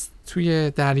از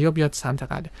توی دریا بیاد سمت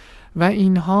قلعه. و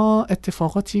اینها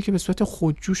اتفاقاتیه که به صورت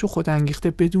خودجوش و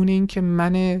خودانگیخته بدون اینکه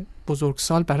من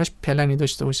بزرگسال براش پلنی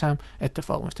داشته باشم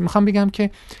اتفاق میفته. میخوام بگم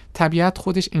که طبیعت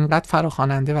خودش اینقدر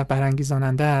فراخواننده و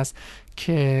برانگیزاننده است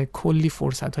که کلی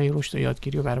فرصت‌های رشد و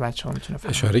یادگیری رو برای بچه‌ها میتونه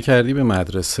فراهم کنه. اشاره کردی به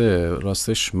مدرسه.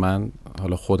 راستش من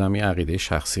حالا خودم یه عقیده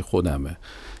شخصی خودمه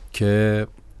که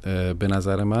به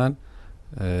نظر من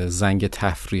زنگ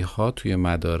تفریحات توی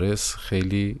مدارس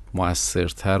خیلی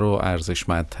مؤثرتر و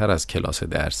ارزشمندتر از کلاس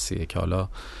درسیه که حالا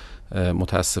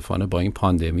متاسفانه با این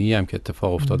پاندمی هم که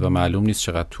اتفاق افتاد و معلوم نیست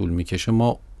چقدر طول میکشه،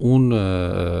 ما اون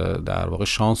در واقع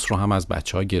شانس رو هم از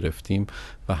بچه‌ها گرفتیم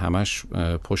و همش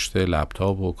پشت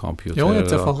لپتاپ و کامپیوتر یا اون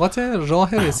اتفاقات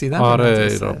راه رسیدن به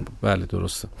مدرسه. بله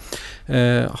درسته.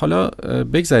 حالا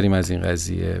بگذریم از این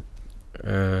قضیه.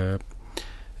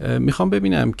 میخوام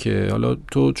ببینم که حالا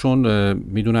تو چون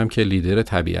میدونم که لیدر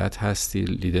طبیعت هستی،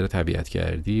 لیدر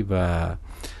طبیعتگردی و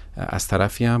از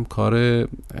طرفی هم کار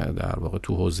در واقع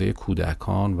تو حوزه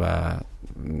کودکان و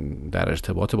در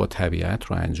ارتباط با طبیعت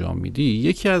رو انجام میدی،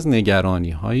 یکی از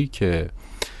نگرانی هایی که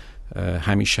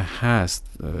همیشه هست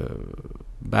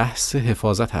بحث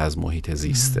حفاظت از محیط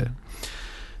زیسته.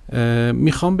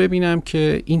 میخوام ببینم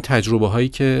که این تجربه هایی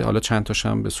که حالا چند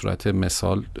تاشم به صورت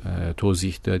مثال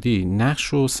توضیح دادی،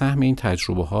 نقش و سهم این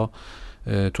تجربه ها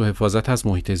تو حفاظت از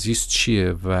محیط زیست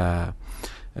چیه و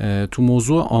تو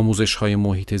موضوع آموزش های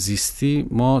محیط زیستی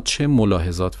ما چه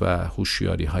ملاحظات و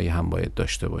هوشیاری هایی هم باید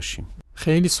داشته باشیم؟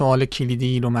 خیلی سوال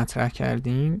کلیدی رو مطرح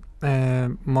کردیم.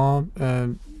 ما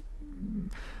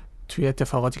توی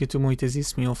اتفاقاتی که تو محیط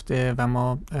زیست میفته و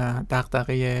ما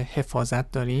دغدغه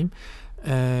حفاظت داریم،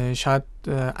 شاید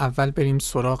اول بریم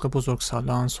سراغ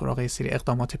بزرگسالان، سراغ یه سری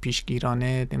اقدامات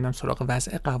پیشگیرانه، نمیدونم سراغ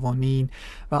وضع قوانین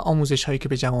و آموزش هایی که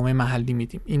به جوامع محلی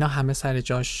میدیم. اینا همه سر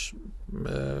جاش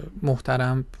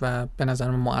محترم و به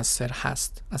نظر من مؤثر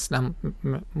هست، اصلا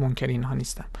منکر اینها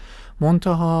نیستم.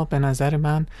 منتها به نظر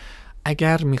من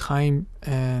اگر میخوایم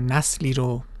نسلی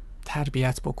رو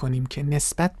تربیت بکنیم که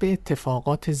نسبت به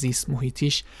اتفاقات زیست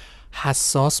محیطیش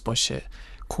حساس باشه،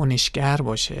 کنشگر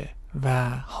باشه و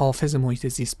حافظ محیط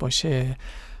زیست باشه،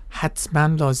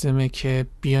 حتما لازمه که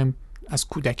بیایم از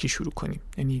کودکی شروع کنیم.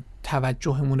 یعنی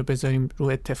توجهمون رو بذاریم رو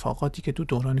اتفاقاتی که تو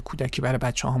دوران کودکی برای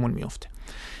بچه‌هامون میفته.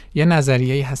 یه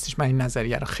نظریه‌ای هستش، من این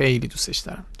نظریه رو خیلی دوستش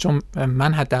دارم، چون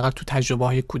من حداقل تو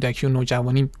تجربه‌های کودکی و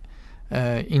نوجوانی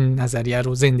این نظریه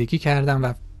رو زندگی کردم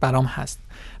و برام هست.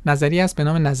 نظریه است به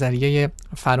نام نظریه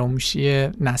فراموشی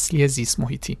نسلی زیست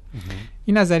محیطی.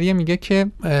 این نظریه میگه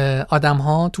که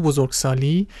آدم‌ها تو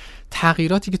بزرگسالی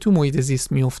تغییراتی که تو محیط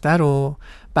زیست میفته رو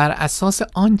بر اساس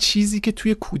آن چیزی که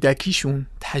توی کودکیشون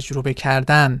تجربه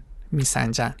کردن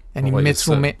میسنجن. یعنی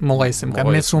مقایسه میکنن.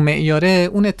 متر و معیاره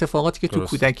اون اتفاقاتی که تو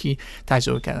کودکی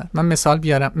تجربه کردن. من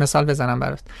مثال بزنم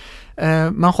برات.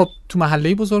 من خب تو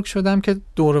محله‌ای بزرگ شدم که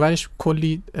دور و برش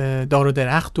کلی دار و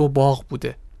درخت و باغ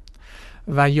بوده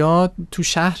و یا تو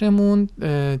شهرمون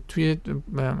توی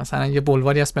مثلا یه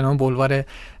بلواری هست به نام بلوار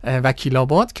وکیل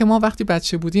آباد که ما وقتی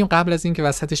بچه بودیم قبل از اینکه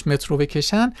وسطش مترو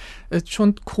بکشن،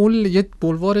 چون کل یه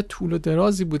بلوار طول و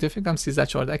درازی بوده، فکر کنم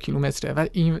 13-14 کیلومتره و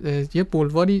این یه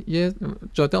بلواری، یه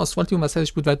جاده آسفالتی اون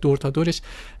وسطش بود و دور تا دورش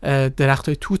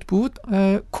درختای توت بود.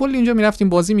 کل اینجا میرفتیم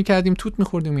بازی میکردیم، توت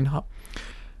میخوردیم اینها.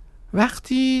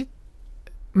 وقتی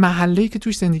محله‌ای که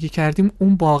توش زندگی کردیم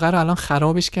اون باغ رو الان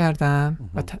خرابش کردن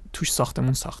و توش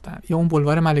ساختمون ساختن، یا اون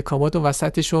بلوار ملک آباد و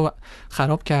وسطش رو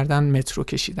خراب کردن، مترو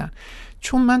کشیدن.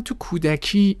 چون من تو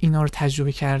کودکی اینا رو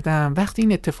تجربه کردم، وقتی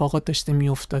این اتفاقات داشته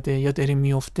میافتاده یا داره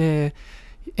میفته،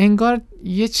 انگار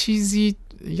یه چیزی،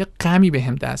 یه غمی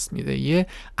بهم دست میده، یه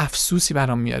افسوسی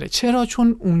برام میاره. چرا؟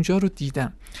 چون اونجا رو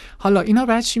دیدم. حالا اینا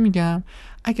بعد چی میگم؟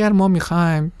 اگر ما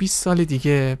میخوایم 20 سال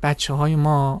دیگه بچه‌های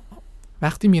ما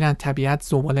وقتی میرن طبیعت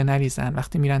زباله نریزن،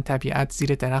 وقتی میرن طبیعت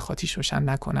زیر درخت آتیش روشن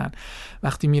نکنن،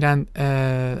 وقتی میرن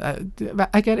و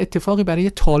اگر اتفاقی برای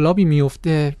تالابی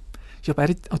میفته یا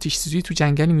برای آتش سوزی تو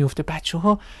جنگلی میفته،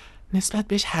 بچه‌ها نسبت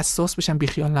بهش حساس بشن،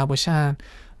 بیخیال نباشن.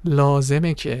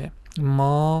 لازمه که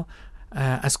ما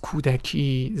از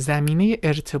کودکی زمینه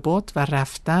ارتباط و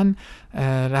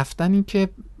رفتنی که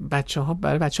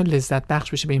برای بچه‌ها لذت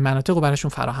بخش بشه به این مناطق رو براشون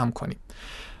فراهم کنیم.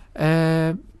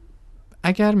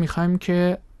 اگر میخوایم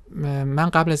که من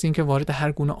قبل از اینکه وارد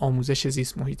هر گونه آموزش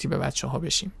زیست محیطی به بچه‌ها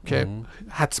بشیم که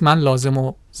حتما لازم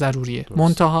و ضروریه،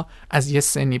 منتها از یه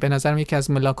سنی به نظرم یکی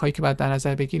از ملاک‌هایی که باید در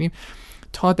نظر بگیریم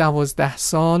تا 12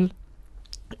 سال،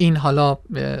 این حالا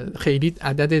خیلی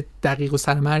عدد دقیق و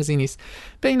سرمرزی نیست،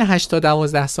 بین 8 تا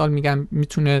 12 سال میگم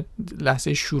میتونه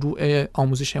لحظه شروع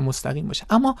آموزش مستقیم باشه.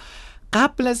 اما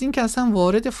قبل از این که اصلا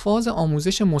وارد فاز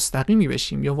آموزش مستقیمی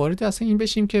بشیم یا وارد اصلا این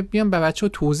بشیم که بیام به بچه‌ها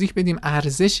توضیح بدیم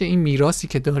ارزش این میراثی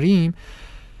که داریم،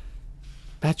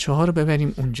 بچه‌ها رو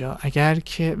ببریم اونجا، اگر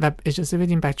که و اجازه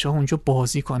بدیم بچه‌ها اونجا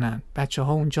بازی کنن،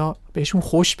 بچه‌ها اونجا بهشون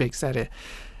خوش بگذره،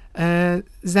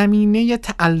 زمینه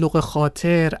تعلق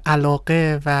خاطر،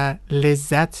 علاقه و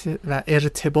لذت و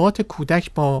ارتباط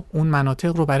کودک با اون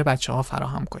مناطق رو برای بچه‌ها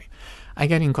فراهم کنیم.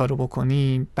 اگر این کار رو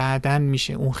بکنیم بعداً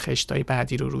میشه اون خشتای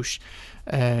بعدی رو روش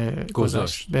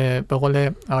گذاشت. به قول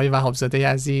آقای وهابزاده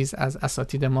عزیز از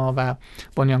اساتید ما و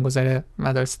بنیانگذار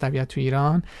مدارس طبیعت تو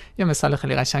ایران یه مثال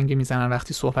خیلی قشنگی میزنن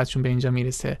وقتی صحبتشون به اینجا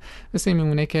میرسه. مثل این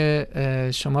میمونه که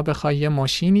شما بخوای یه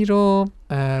ماشینی رو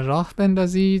راه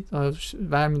بندازید،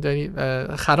 برمی‌داری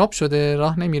خراب شده،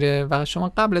 راه نمیره و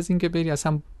شما قبل از اینکه بری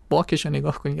اصلا باکش رو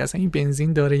نگاه کنی اصلا این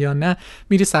بنزین داره یا نه،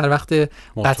 میری سر وقت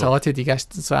قطعات دیگه،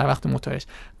 سر وقت موتورش.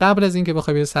 قبل از اینکه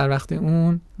بخوای بری سر وقت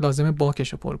اون لازمه باکش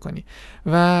رو پر کنی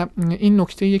و این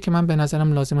نکته‌ایه که من به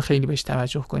نظرم لازمه خیلی بهش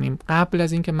توجه کنیم. قبل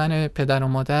از اینکه من پدر و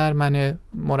مادر، من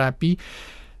مربی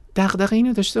دغدغه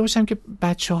اینو داشته باشم که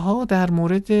بچه‌ها در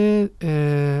مورد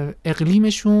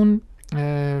اقلیمشون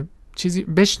چیزی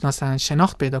بشناسن،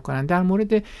 شناخت پیدا کنن، در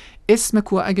مورد اسم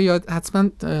کوه. اگه یاد حتما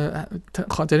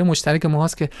خاطره مشترک ما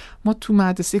هست که ما تو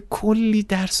مدرسه کلی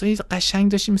درسای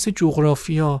قشنگ داشتیم مثل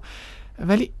جغرافیا،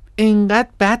 ولی انقدر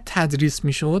بد تدریس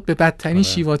میشد، به بدترین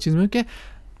شیوه چیز میگه که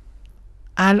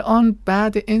الان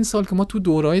بعد این سال که ما تو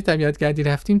دوره‌های طبیعت‌گردی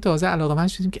رفتیم تازه علاقه‌مند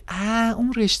شدیم که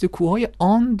اون رشته کوههای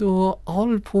آند و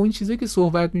آلپ و این چیزایی که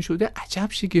صحبت می‌شده عجب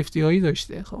شگفتی‌هایی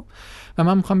داشته. خب و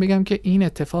من می‌خوام بگم که این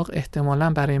اتفاق احتمالاً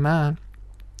برای من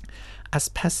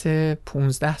از پس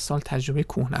 15 سال تجربه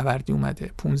کوهنوردی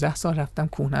اومده. 15 سال رفتم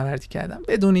کوهنوردی کردم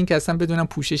بدون اینکه اصلا بدونم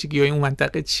پوشش گیاهی اون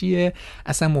منطقه چیه،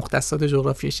 اصلا مختصات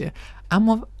جغرافیشه.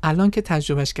 اما الان که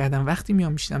تجربهش کردم، وقتی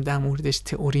میام میشینم در موردش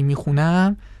تئوری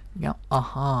میخونم، میگم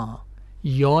آها،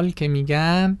 یال که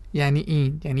میگن یعنی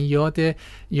این، یعنی یاد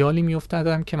یالی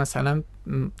میافتادم که مثلا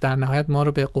در نهایت ما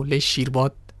رو به قله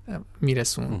شیرباد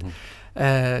میرسوند.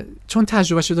 چون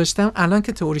تجربهشو داشتم، الان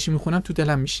که تئوریش میخونم تو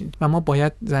دلم میشین و ما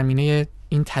باید زمینه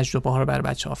این تجربه ها رو برای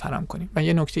بچه‌ها فراهم کنیم. و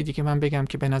یه نکته دیگه من بگم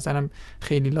که به نظرم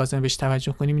خیلی لازمه بهش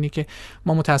توجه کنیم، اینه که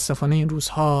ما متاسفانه این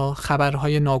روزها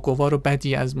خبرهای ناگوار و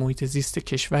بدی از محیط زیست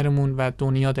کشورمون و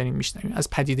دنیا داریم میشنویم. از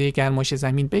پدیده گرمایش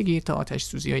زمین بگیر تا آتش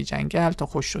سوزی‌های جنگل تا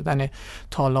خشک شدن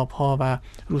تالاب‌ها و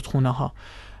رودخونه‌ها.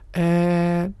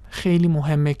 خیلی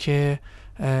مهمه که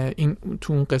این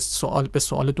تو اون سوال به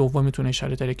سوال دومتون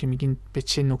اشاره داره که میگین به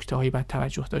چه نکته‌هایی باید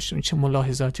توجه داشته باشیم، چه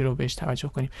ملاحظاتی رو بهش توجه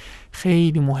کنیم.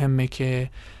 خیلی مهمه که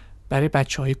برای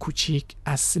بچه‌های کوچیک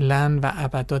اصلاً و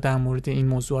ابدا در مورد این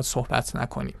موضوعات صحبت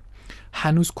نکنیم.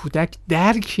 هنوز کودک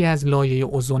درکی از لایه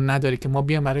اوزون نداره که ما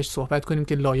بیام براش صحبت کنیم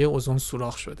که لایه اوزون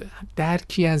سوراخ شده.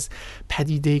 درکی از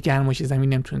پدیده گرمایش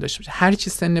زمین نمیتونه داشته باشه. هر چی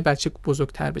سن بچه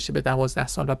بزرگتر بشه، به 12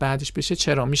 سال و بعدش بشه،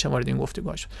 چرا میشه وارد این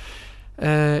گفتگو شد.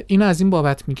 اینو از این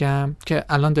بابت میگم که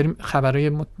الان داریم خبرهای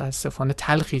متاسفانه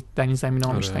تلخی در این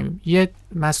زمینه‌ها میشنویم. یه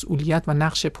مسئولیت و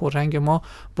نقش پررنگ ما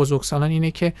بزرگسالان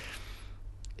اینه که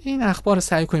این اخبار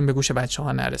سعی کنیم به گوش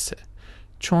بچه‌ها نرسه،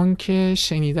 چون که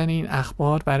شنیدن این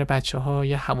اخبار برای بچه‌ها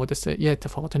یه حوادث، یه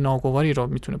اتفاقات ناگواری رو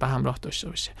میتونه به همراه داشته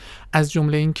باشه. از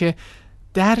جمله این که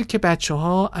درک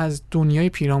بچه‌ها از دنیای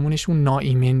پیرامونشون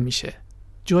ناایمن میشه،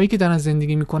 جایی که دارن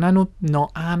زندگی میکنن و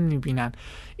ناامن میبینن.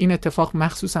 این اتفاق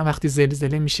مخصوصا وقتی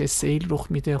زلزله میشه، سیل رخ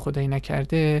میده، خدایی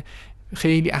نکرده،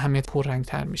 خیلی اهمیت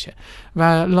پررنگتر میشه. و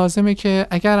لازمه که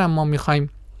اگر ما میخوایم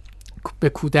به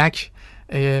کودک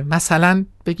مثلا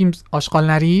بگیم آشغال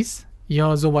نریز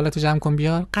یا زبالت جمع کن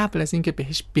بیار، قبل از اینکه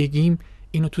بهش بگیم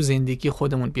اینو تو زندگی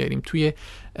خودمون بیاریم، توی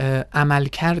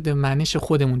عملکرد منش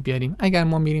خودمون بیاریم. اگر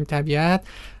ما میریم طبیعت،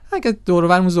 اگه دور و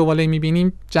برمون زباله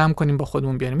میبینیم جمع کنیم با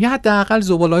خودمون بیاریم، یا حداقل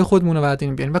زباله‌های خودمون رو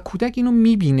برداریم بیاریم و کودک اینو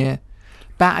میبینه.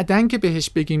 بعدن که بهش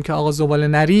بگیم که آقا زباله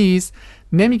نریز،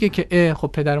 نمیگه که خب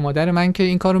پدر و مادر من که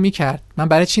این کارو میکرد، من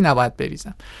برای چی نباید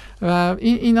بریزم. و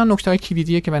اینا نکته‌های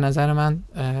کلیدیه که به نظر من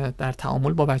در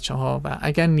تعامل با بچه‌ها، و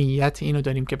اگر نیت اینو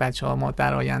داریم که بچه‌ها ما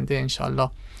در آینده انشالله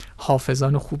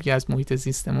حافظان خوبی از محیط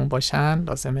زیستمون باشن،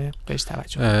 لازمه بهش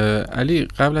توجه. علی،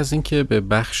 قبل از اینکه به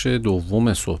بخش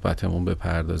دوم صحبتمون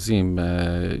بپردازیم،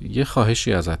 یه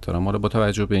خواهشی ازت دارم. ما با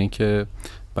توجه به اینکه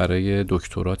برای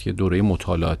دکترات یه دوره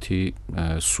مطالعاتی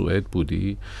سوئد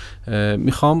بودی،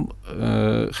 میخوام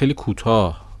خیلی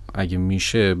کوتاه اگه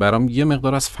میشه برام یه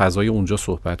مقدار از فضای اونجا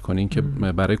صحبت کنین که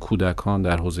برای کودکان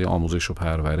در حوزه آموزش و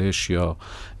پرورش یا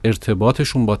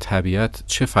ارتباطشون با طبیعت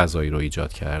چه فضایی رو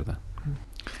ایجاد کردن.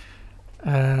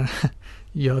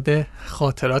 یاد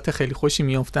خاطرات خیلی خوشی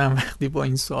میافتم وقتی با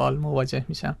این سوال مواجه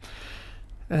میشم.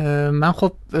 من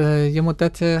خب یه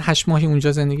مدت 8 ماهی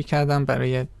اونجا زندگی کردم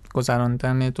برای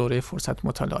گذراندن دوره فرصت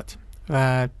مطالعاتی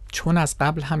و چون از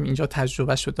قبل هم اینجا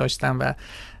تجربهش رو داشتم و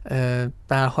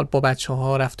به هر حال با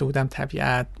بچه‌ها رفته بودم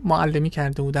طبیعت، معلمی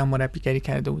کرده بودم، مربیگری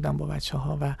کرده بودم با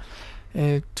بچه‌ها و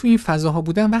تو این فضاها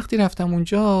بودم. وقتی رفتم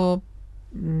اونجا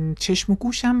چشم و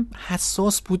گوشم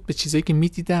حساس بود به چیزایی که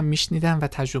میدیدم، میشنیدم و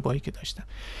تجربه‌هایی که داشتم.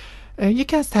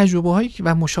 یکی از تجربه‌هایی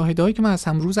و مشاهده‌هایی که من از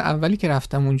روز اولی که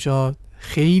رفتم اونجا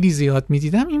خیلی زیاد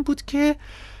میدیدم این بود که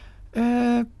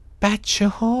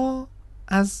بچه‌ها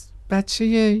از بچه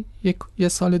یه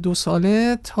سال 2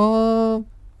 ساله تا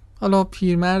حالا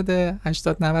پیرمرد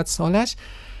 80-90 سالش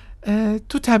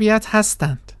تو طبیعت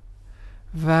هستند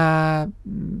و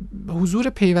حضور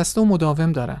پیوسته و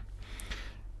مداوم دارن.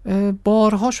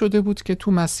 بارها شده بود که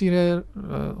تو مسیر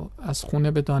از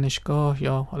خونه به دانشگاه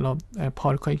یا حالا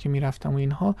پارکایی که میرفتم و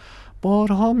اینها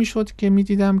بارها میشد که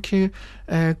میدیدم که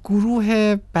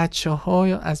گروه بچه‌ها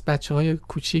از بچه‌های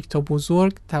کوچیک تا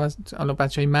بزرگ، حالا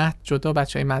بچه‌های مهد جدا،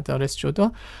 بچه‌های مدارس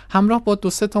جدا، همراه با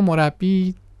 2-3 تا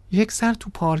مربی یک سر تو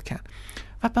پارکن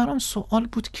و برام سوال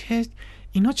بود که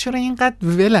اینا چرا اینقدر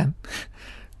ولن؟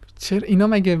 چرا اینا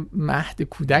مگه مهد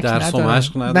کودک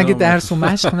ندارن؟ مگه درس و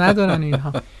مشق ندارن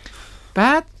اینها؟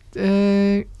 بعد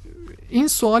این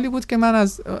سوالی بود که من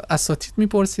از اساتید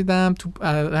میپرسیدم. تو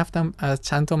رفتم از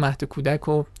چند تا مهد کودک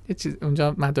و یه چیز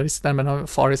اونجا مدارسی دارن به نام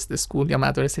فارست اسکول یا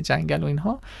مدارس جنگل و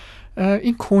اینها.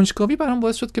 این کنجکاوی برام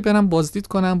باعث شد که برم بازدید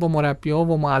کنم، با مربی‌ها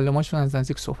و معلماشون از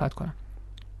نزدیک صحبت کنم.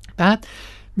 بعد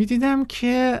میدیدم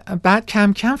که بعد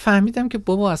کم کم فهمیدم که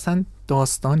بابا اصلا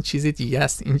داستان چیز دیگه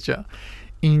است.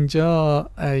 اینجا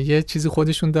یه چیزی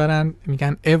خودشون دارن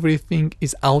میگن everything is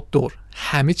outdoor.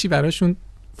 همه چی براشون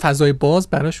فضای باز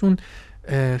براشون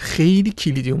خیلی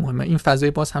کلیدی و مهمه. این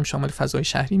فضای باز هم شامل فضای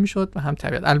شهری میشد و هم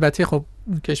طبیعت. البته خب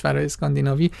کشورهای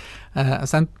اسکاندیناوی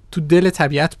اصلا تو دل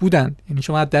طبیعت بودن، یعنی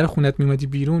شما از در خونت میومدی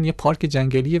بیرون یه پارک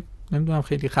جنگلی نمیدونم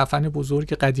خیلی خفن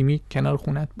بزرگ قدیمی کنار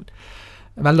خونت بود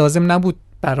و لازم نبود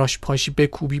براش پاشی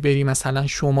بکوبی بری مثلا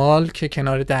شمال که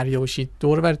کنار دریا باشی،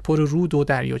 دور و برت پر رود و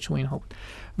دریاچه و اینها بود.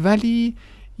 ولی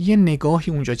یه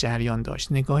نگاهی اونجا جریان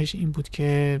داشت. نگاهش این بود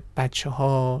که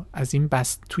بچه‌ها از این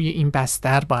توی این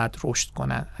بستر باید رشد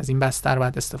کنن، از این بستر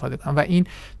باید استفاده کنن و این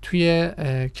توی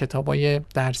کتابای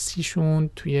درسیشون،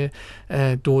 توی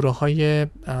دوره‌های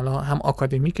هم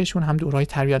آکادمیکشون هم دوره‌های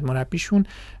تربیت مربیشون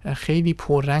خیلی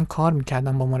پررنگ کار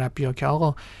می‌کردن با مربی‌ها که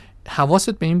آقا حواست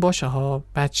به این باشه ها،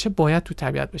 بچه باید تو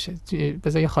طبیعت باشه.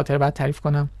 بذار یه خاطره بعد تعریف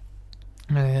کنم.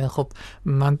 خب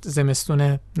من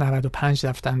زمستون 95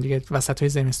 رفتم دیگه، وسطای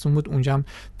زمستون بود. اونجا هم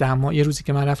دما، یه روزی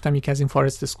که من رفتم یکی از این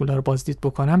فارست اسکول‌ها رو بازدید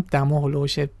بکنم، دما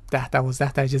هولوش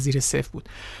 10-12 درجه زیر صفر بود.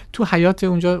 تو حیاط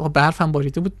اونجا برفم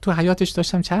باریده بود، تو حیاطش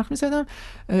داشتم چرخ می‌زدم،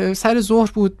 سر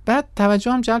ظهر بود. بعد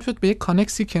توجهم جلب شد به یک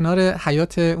کانکسی کنار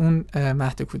حیاط اون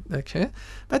مهد کودک.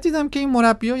 بعد دیدم که این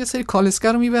مربی‌ها یه سری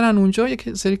کالسکه رو میبرن اونجا،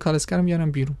 یک سری کالسکه رو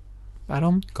میارن بیرون.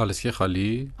 برام کالسکه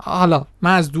خالی، حالا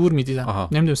من از دور میدیدم،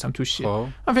 نمیدونستم توش چیه.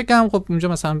 من فکر کنم خب اونجا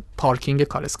مثلا پارکینگ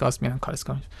کالسکاست، میرن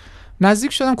کالسکا.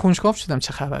 نزدیک شدم، کنجکاو شدم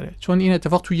چه خبره، چون این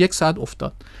اتفاق تو 1 ساعت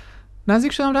افتاد.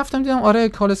 نزدیک شدم رفتم دیدم آره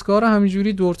کالسکا رو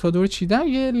همینجوری دور تا دور چیدن.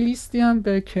 یه لیستی هم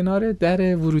به کنار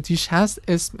در ورودیش هست،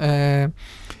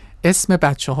 اسم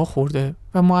بچه‌ها خورده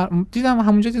و دیدم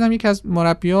همونجا دیدم یکی از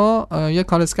مربی‌ها یه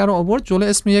کالسکا رو آورد جلو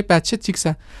اسم یک بچه تیک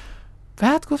زد.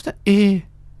 بعد گفتم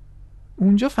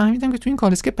اونجا فهمیدم که تو این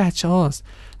کالسکه بچه‌هاست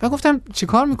و گفتم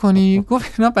چیکار می‌کنی؟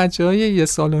 گفت اینا بچه‌های 1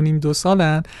 سال و نیم 2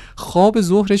 سالن، خواب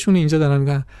ظهرشون اینجا دارن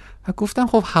می‌کنن. و گفتم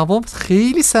خب هوا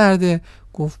خیلی سرده.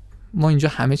 گفت ما اینجا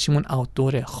همه چیمون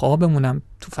آوتدوره، خوابمونم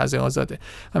تو فضای آزاده.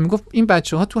 و میگفت این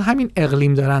بچه‌ها تو همین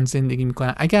اقلیم دارن زندگی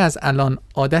میکنن، اگه از الان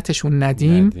عادتشون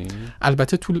ندیم.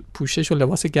 البته تو پوشش و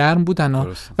لباس گرم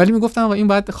بودن ولی میگفتن آقا این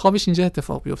باید خوابش اینجا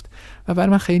اتفاق بیفته. و برای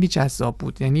من خیلی جذاب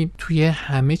بود، یعنی توی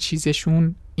همه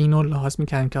چیزشون اینو لحاظ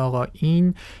میکنن که آقا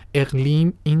این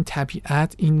اقلیم، این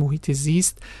طبیعت، این محیط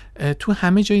زیست تو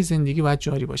همه جای زندگی باید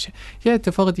جاری باشه. یه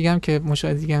اتفاق دیگه هم که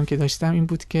مشاهده دیگه هم که داشتم این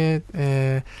بود که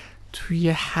توی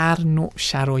هر نوع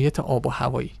شرایط آب و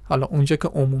هوایی، حالا اونجا که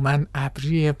عموماً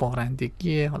ابری،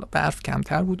 بارندگی، حالا برف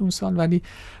کمتر بود اون سال، ولی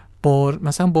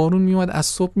مثلا بارون میومد از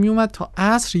صبح میومد تا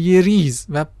عصر یه ریز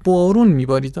و بارون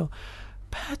میبارید.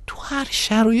 بعد تو هر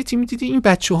شرایطی میدیدی این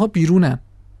بچه‌ها بیرونن،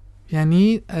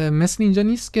 یعنی مثل اینجا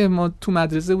نیست که ما تو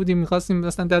مدرسه بودیم می‌خواستیم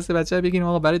مثلا دست بچه رو بگیریم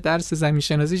آقا برای درس زمین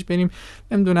شناسیش بریم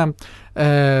نمیدونم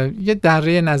یه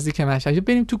دره نزدیک مشهد،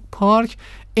 بریم تو پارک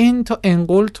این تا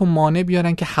انقل تو مانع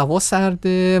بیارن که هوا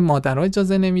سرده، مادرها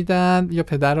اجازه نمیدن یا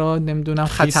پدرها نمیدونم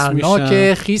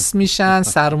خطرناکه، خیس میشن،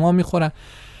 سرما میخورن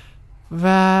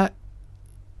و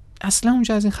اصلا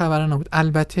اونجا از این خبرها نبود.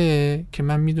 البته که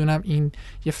من میدونم این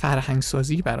یه فرهنگ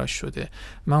سازی براش شده.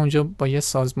 من اونجا با یه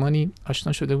سازمانی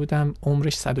آشنا شده بودم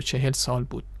عمرش 140 سال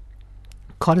بود.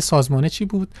 کار سازمانه چی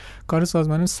بود؟ کار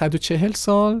سازمانه 140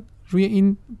 سال روی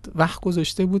این وقت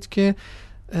گذاشته بود که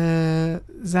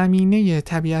زمینه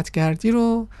طبیعتگردی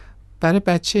رو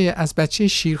برای از بچه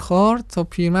شیرخوار تا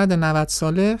پیرمرد 90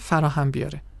 ساله فراهم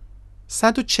بیاره.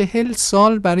 140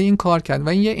 سال برای این کار کرد و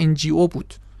این یه NGO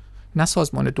بود، نه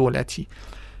سازمان دولتی،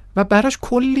 و براش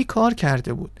کلی کار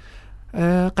کرده بود.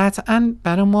 قطعاً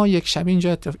برای ما یک شبه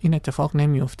اینجا این اتفاق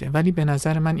نمیفته، ولی به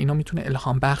نظر من اینا میتونه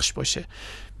الهام بخش باشه،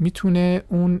 میتونه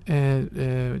اون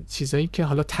چیزایی که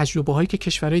حالا تجربه هایی که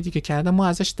کشورهای دیگه کردن ما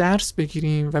ازش درس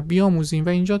بگیریم و بیاموزیم و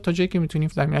اینجا تا جایی که میتونیم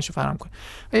زمینه‌شو فراهم کنیم.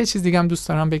 و یه چیز دیگه هم دوست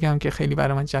دارم بگم که خیلی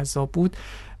برای من جذاب بود.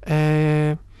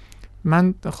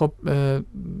 من خب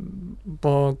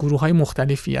با گروه‌های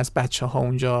مختلفی از بچه‌ها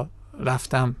اونجا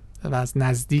رفتم و از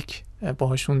نزدیک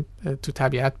باهاشون تو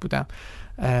طبیعت بودم،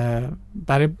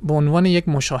 به عنوان یک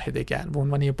مشاهده‌گر، به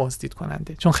عنوان یک بازدید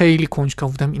کننده، چون خیلی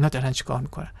کنجکاو بودم اینا دارن چیکار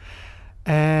میکنن.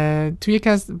 تو یک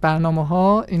از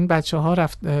برنامه‌ها این بچه‌ها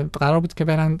قرار بود که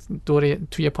برن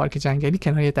توی پارک جنگلی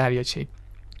کنار دریاچه.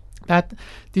 بعد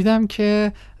دیدم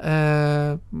که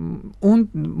اون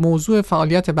موضوع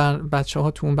فعالیت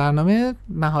بچه‌ها تو اون برنامه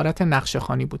مهارت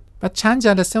نقشه‌خوانی بود و چند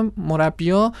جلسه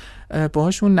مربی‌ها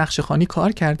باهاشون نقشه‌خوانی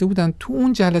کار کرده بودن. تو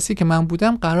اون جلسه که من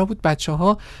بودم قرار بود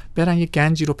بچه‌ها برن یه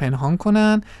گنجی رو پنهان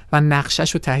کنن و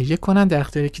نقشه‌شو تهیه کنن در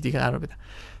اختیار یکی دیگه قرار بدن.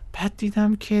 بعد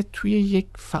دیدم که توی یک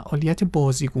فعالیت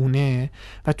بازیگونه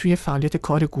و توی فعالیت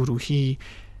کار گروهی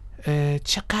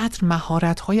چقدر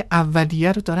مهارت‌های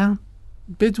اولیه رو دارن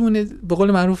بدون به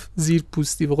قول معروف زیر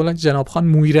پوستی، به قول جناب خان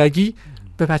مویرگی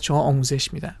به بچه‌ها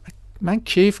آموزش میدن. من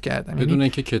کیف کردم، بدون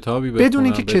اینکه کتابی بخونم، بدون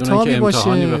اینکه کتابی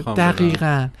باشه.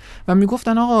 دقیقاً. و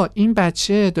میگفتن آقا این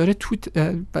بچه داره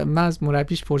من از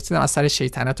مربیش پرسیدم از سر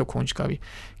شیطنت و کنجکاوی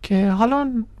که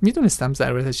حالا میدونستم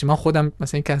ضرورتش چیه. من خودم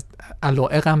مثلا اینکه از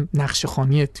علایقم نقشه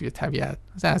خوانی توی طبیعت،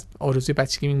 مثلا از آرزوی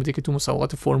بچگی این بوده که تو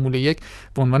مسابقات فرمول 1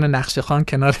 به عنوان نقشه خوان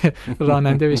کنار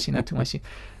راننده بشینم تو ماشین.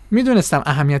 میدونستم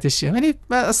اهمیتش چیه، ولی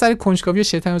از سر کنجکاوی و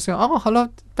شیطنت گفتم آقا حالا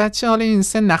بچه حالا این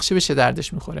سن نقشه بشه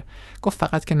دردش میخوره. گفت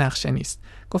فقط که نقشه نیست،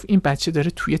 گفت این بچه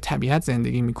داره توی طبیعت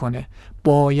زندگی میکنه،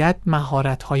 باید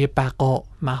مهارت‌های بقا،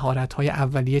 مهارت‌های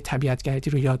اولیه طبیعتگردی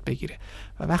رو یاد بگیره.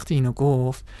 و وقتی اینو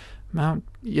گفت من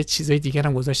یه چیزای دیگر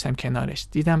هم گذاشتم کنارش.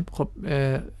 دیدم خب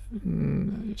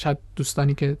شاید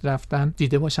دوستانی که رفتن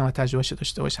دیده باشن و تجربهش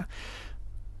داشته باشن،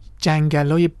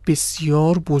 جنگلای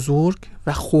بسیار بزرگ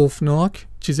و خوفناک،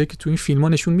 چیزایی که تو این فیلم‌ها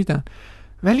نشون میدن،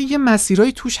 ولی یه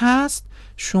مسیرایی توش هست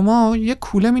شما یه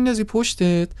کوله میندازی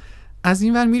پشتت، از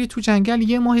این ور میری تو جنگل،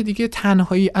 یه ماه دیگه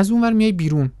تنهایی، از اون ور میای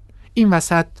بیرون، این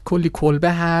وسط کلی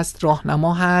کلبه هست،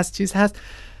 راهنما هست، چیز هست.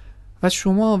 و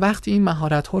شما وقتی این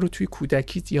مهارت‌ها رو توی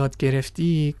کودکیت یاد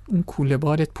گرفتی، اون کوله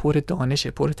بارت پر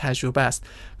دانشه، پر تجربه است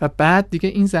و بعد دیگه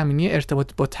این زمینه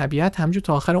ارتباط با طبیعت همینجور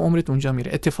تا آخر عمرت اونجا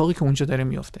میره، اتفاقی که اونجا داره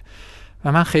میفته.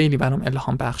 و من خیلی برام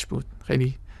الهام بخش بود.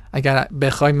 خیلی اگر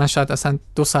بخوای من شاید اصلا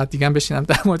 2 ساعت دیگه هم بشینم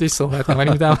در موردش صحبت کنم، ولی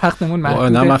میدونم وقتمون محدوده.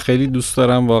 نه من خیلی دوست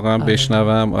دارم واقعا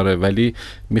بشنوم. آره ولی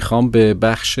میخوام به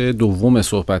بخش دوم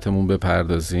صحبتمون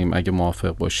بپردازیم اگه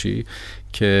موافق باشی،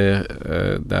 که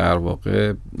در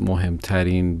واقع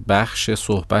مهمترین بخش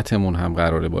صحبتمون هم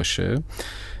قراره باشه.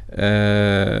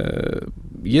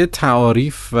 یه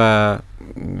تعاریف و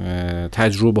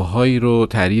تجربه هایی رو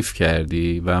تعریف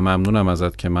کردی و ممنونم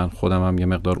ازت که من خودم هم یه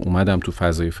مقدار اومدم تو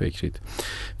فضای فکریت.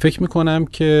 فکر میکنم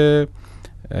که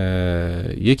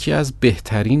یکی از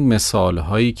بهترین مثال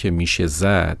هایی که میشه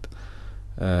زد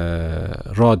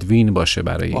رادوین باشه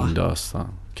برای این داستان،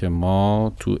 که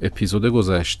ما تو اپیزود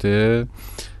گذشته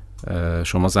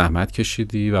شما زحمت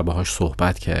کشیدی و باهاش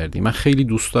صحبت کردی. من خیلی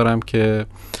دوست دارم که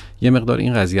یه مقدار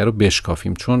این قضیه رو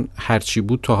بشکافیم، چون هرچی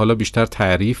بود تا حالا بیشتر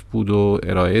تعریف بود و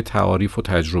ارائه تعاریف و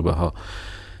تجربه ها.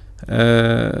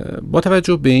 با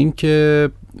توجه به این که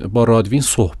با رادوین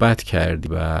صحبت کردی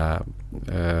و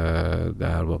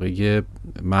در واقع یه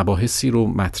مباحثی رو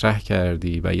مطرح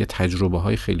کردی و یه تجربه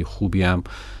های خیلی خوبی هم،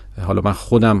 حالا من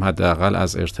خودم حداقل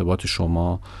از ارتباط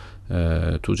شما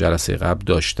تو جلسه قبل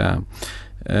داشتم،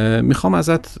 میخوام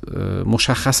ازت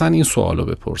مشخصا این سوالو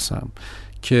بپرسم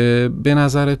که به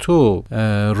نظر تو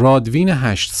رادوین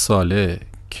 8 ساله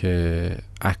که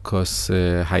عکاس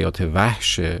حیات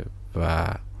وحشه و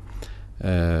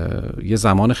یه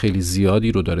زمان خیلی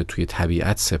زیادی رو داره توی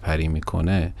طبیعت سپری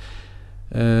میکنه،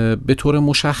 به طور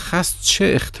مشخص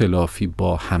چه اختلافی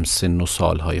با همسن و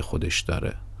سالهای خودش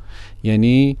داره.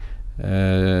 یعنی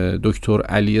دکتر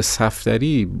علی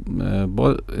صفدری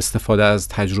با استفاده از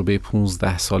تجربه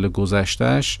 15 سال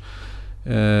گذشتهش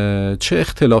چه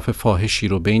اختلاف فاحشی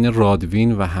رو بین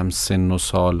رادوین و همسن و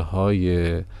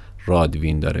سالهای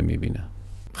رادوین داره میبینه؟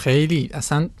 خیلی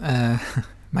اصلا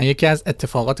من یکی از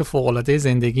اتفاقات فوق‌العاده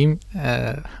زندگیم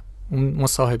اون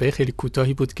مصاحبه خیلی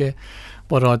کوتاهی بود که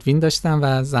با رادوین داشتم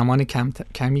و زمان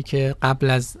کمی که قبل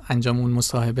از انجام اون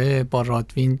مصاحبه با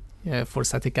رادوین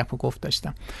فرصت گپ و گفت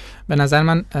داشتم. به نظر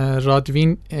من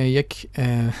رادوین یک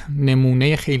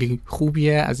نمونه خیلی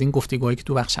خوبیه از این گفتگوهایی که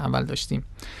تو بخش اول داشتیم.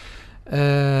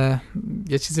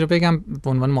 یه چیزی رو بگم به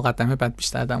عنوان مقدمه، بعد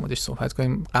بیشتر در موردش صحبت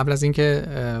کنیم. قبل از اینکه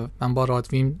من با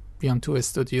رادوین بیام تو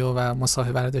استودیو و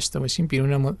مصاحبه رو داشته باشیم،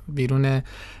 بیرون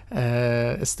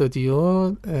استودیو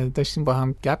داشتیم با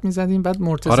هم گپ می‌زدیم. بعد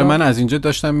مرتضی، آره من از اینجا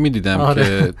داشتم می‌دیدم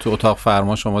که تو اتاق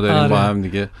فرما شما داریم با هم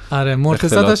دیگه. آره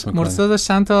مرتضی داشت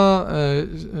چند تا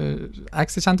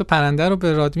عکس چند تا پرنده رو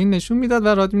به رادوین نشون میداد و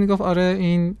رادوین میگفت آره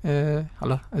این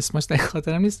حالا اسمش در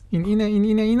خاطرم نیست،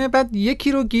 اینه. بعد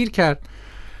یکی رو گیر کرد.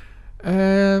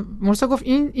 مرتضی گفت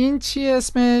این چیه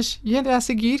اسمش؟ یه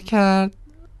لحظه گیر کرد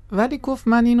ولی گفت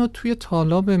من اینو توی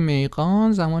تالاب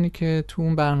میقان زمانی که تو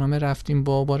اون برنامه رفتیم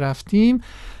رفتیم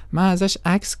من ازش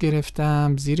عکس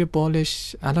گرفتم، زیر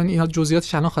بالش الان این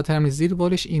جزئیاتش الان خاطرم نیست، زیر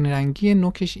بالش این رنگیه،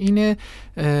 نوکش اینه،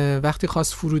 وقتی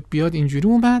خواست فرود بیاد اینجوری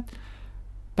اومد.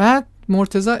 بعد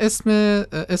مرتضی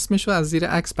اسمشو از زیر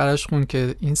عکس براش خوند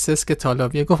که این سسک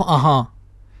تالابیه. گفت آها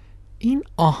این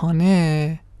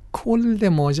آهانه کل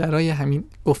ماجرای همین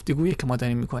گفتگویی که ما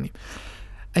داریم میکنیم.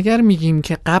 اگر میگیم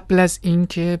که قبل از این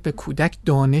که به کودک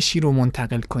دانشی رو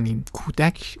منتقل کنیم،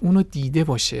 کودک اونو دیده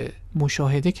باشه،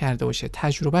 مشاهده کرده باشه،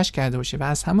 تجربهش کرده باشه و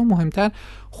از همه مهمتر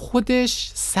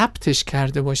خودش ثبتش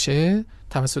کرده باشه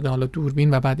توسط حالا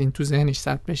دوربین و بعد این تو ذهنش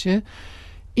ثبت بشه،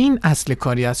 این اصل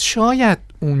کاری است. شاید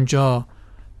اونجا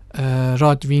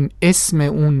رادوین اسم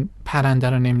اون پرنده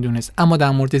رو نمیدونست اما در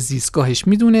مورد زیستگاهش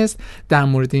میدونست، در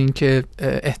مورد این که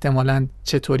احتمالاً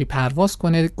چطوری پرواز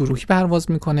کنه، گروهی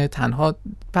پرواز میکنه، تنها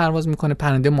پرواز میکنه،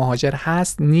 پرنده مهاجر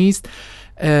هست نیست،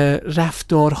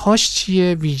 رفتارهاش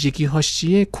چیه، ویژگیهاش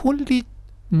چیه، کلی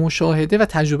مشاهده و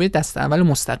تجربه دست اول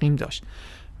مستقیم داشت.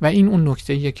 و این اون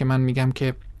نکته‌ایه که من میگم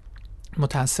که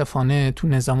متاسفانه تو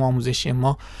نظام آموزشی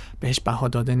ما بهش بها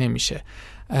داده نمیشه.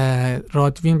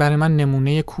 رادوین برای من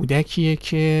نمونه کودکیه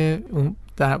که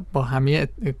با همه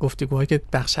گفتگوهایی که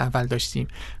بخش اول داشتیم،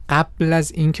 قبل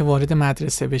از این که وارد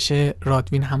مدرسه بشه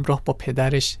رادوین همراه با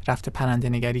پدرش رفته پرنده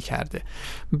نگری کرده.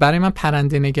 برای من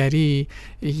پرنده نگری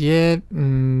یه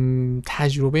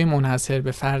تجربه منحصر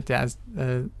به فرد از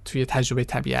توی تجربه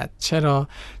طبیعت. چرا؟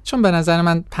 چون به نظر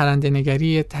من پرنده نگری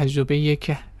یه تجربه‌ایه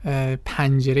که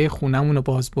پنجره خونمون رو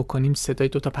باز بکنیم صدای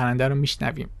دوتا پرنده رو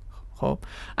میشنویم. خب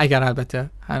اگر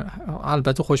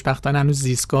البته خوشبختانه هنوز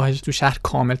زیستگاهش تو شهر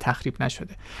کامل تخریب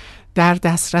نشده، در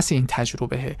دسترس این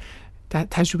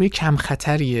تجربه کم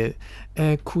خطریه.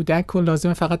 کودک رو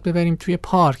لازمه فقط ببریم توی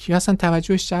پارک یا اصلا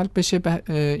توجهش جلب بشه،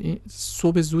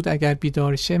 صبح زود اگر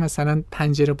بیدار شه مثلا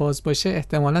پنجره باز باشه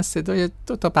احتمالا صدای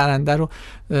دو تا پرنده رو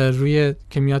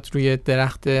که میاد روی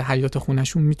درخت حیاط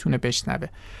خونشون میتونه بشنوه.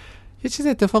 یه چیز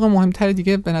اتفاق مهمتر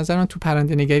دیگه به نظر من تو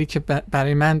پرنده نگری که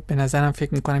برای من به نظرم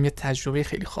فکر میکنم یه تجربه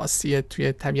خیلی خاصیه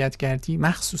توی طبیعت گردی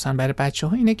مخصوصا برای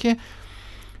بچه‌ها، اینه که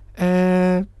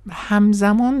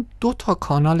همزمان 2 تا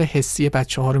کانال حسی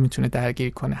بچه‌ها رو میتونه درگیر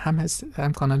کنه،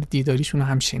 هم کانال دیداریشون و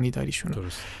هم شنیداریشون.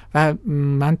 و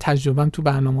من تجربه‌ام تو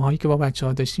برنامه‌هایی که با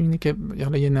بچه‌ها داشتیم اینه که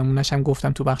حالا یه نمونه‌ش هم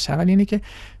گفتم تو بخش اول، اینه که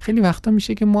خیلی وقتا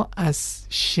میشه که ما از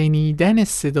شنیدن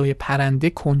صدای پرنده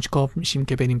کنجکاو میشیم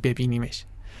که بریم ببینیمش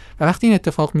و وقتی این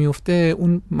اتفاق میفته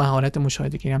اون مهارت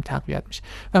مشاهده‌گیری هم تقویت میشه.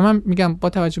 و من میگم با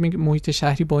توجه به محیط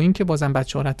شهری، با این که بازم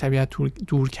بچه‌ها از طبیعت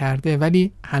دور کرده،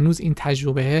 ولی هنوز این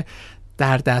تجربه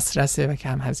در دسترسه و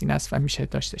کم هزینه است و میشه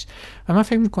داشتش. و من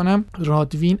فکر میکنم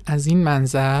رادوین از این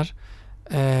منظر،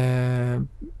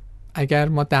 اگر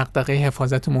ما دغدغه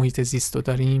حفاظت محیط زیست رو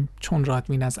داریم، چون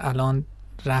رادوین از الان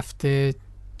رفته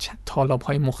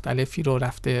تالاب‌های مختلفی رو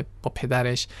رفته با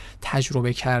پدرش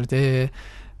تجربه کرده،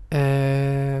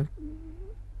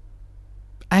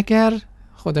 اگر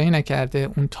خدایی نکرده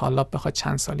اون تالاب بخواد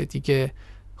چند سال دیگه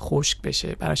خشک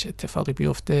بشه، براش اتفاقی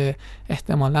بیفته،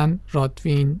 احتمالاً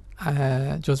رادوین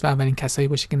جزو اولین کسایی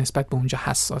باشه که نسبت به اونجا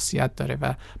حساسیت داره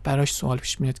و براش سوال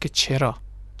پیش میاد که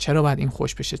چرا باید این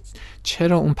خشک بشه،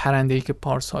 چرا اون پرنده‌ای که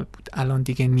پارسال بود الان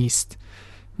دیگه نیست.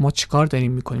 ما چیکار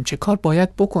داریم میکنیم، چه کار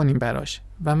باید بکنیم براش.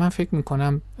 و من فکر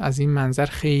میکنم از این منظر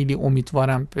خیلی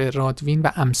امیدوارم به رادوین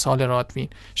و امثال رادوین،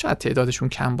 شاید تعدادشون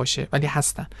کم باشه ولی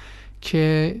هستن،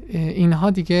 که اینها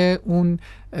دیگه اون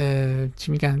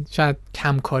چی میگن، شاید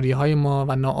کمکاری های ما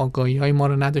و ناآگاهی های ما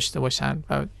رو نداشته باشن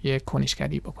و یه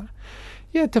کنشگری بکنن.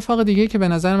 یه اتفاق دیگه که به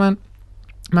نظر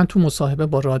من تو مصاحبه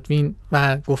با رادوین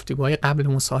و گفتگوهای قبل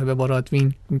مصاحبه با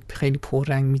رادوین خیلی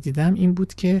پررنگ میدیدم این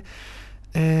بود که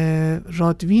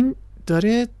رادوین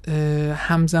داره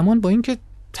همزمان با اینکه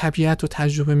طبیعت رو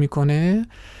تجربه میکنه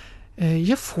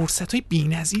یه فرصت‌های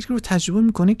بی‌نظیری رو تجربه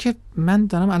میکنه که من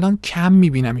دارم الان کم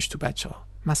میبینمش تو بچه‌ها.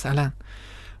 مثلا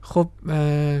خب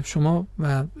شما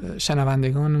و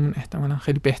شنوندگانمون احتمالاً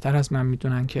خیلی بهتر از من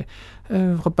میدونن که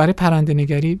خب برای پرنده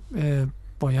نگری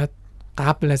باید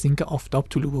قبل از اینکه آفتاب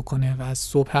طلوع بکنه و از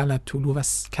صبح علت طلوع و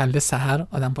کله سحر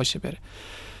آدم پاشه بره.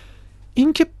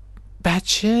 این که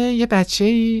یه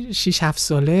بچه 6-7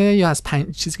 ساله یا از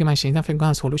چیزی که من شنیدم فکر کنم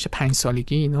از هولوش 5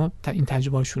 سالگی اینا این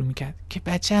تجربه رو شروع میکرد که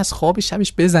بچه از خواب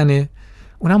شبش بزنه،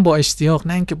 اونم با اشتیاق،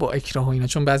 نه اینکه با اکراه و اینا،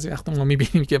 چون بعضی وقتا ما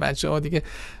میبینیم که بچه‌ها دیگه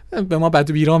به ما بد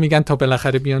و بیرا میگن تا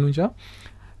بالاخره بیان اونجا.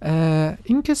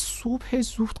 این که صبح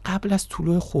زود قبل از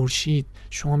طلوع خورشید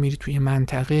شما میری توی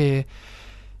منطقه،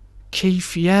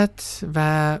 کیفیت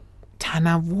و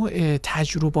تنوع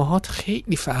تجربهات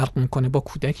خیلی فرق میکنه با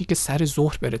کودکی که سر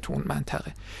ظهر بره تو اون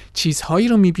منطقه. چیزهایی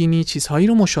رو میبینی، چیزهایی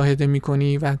رو مشاهده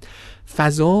میکنی و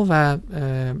فضا و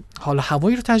حال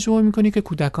هوایی رو تجربه میکنی که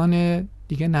کودکان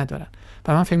دیگه ندارن.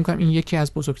 و من فکر میکنم این یکی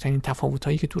از بزرگترین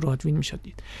تفاوتایی که تو رادوین میشد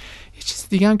دید. یه چیز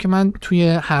دیگه هم که من توی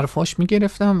حرفاش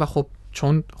میگرفتم و خب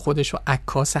چون خودشو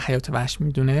عکاس حیات وحش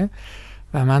میدونه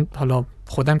و من حالا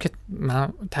خودم که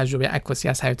من تجربه عکاسی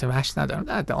از حیات وحش ندارم،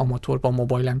 در آماتور با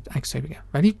موبایلم عکسایی بگم،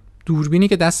 ولی دوربینی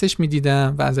که دستش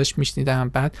میدیدم و ازش میشنیدم،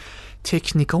 بعد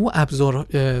تکنیکا و ابزار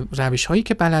روش‌هایی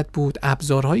که بلد بود،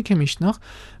 ابزارهایی که میشناخت،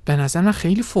 به نظر من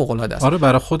خیلی فوق‌العاده است. آره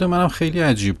برای خود منم خیلی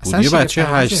عجیب بود. یه بچه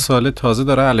 8 ساله تازه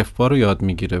داره الفبا رو یاد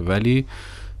میگیره ولی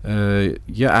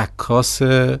یه عکاس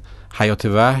حیات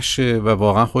وحش و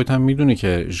واقعا خودت هم میدونی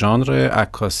که ژانر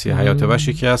عکاسی حیات وحش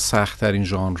یکی از سخت‌ترین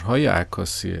ژانرهای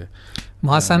عکاسیه.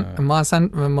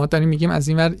 ما داریم میگیم از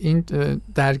اینور این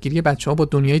درگیری بچه‌ها با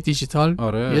دنیای دیجیتال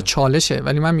یه چالشه،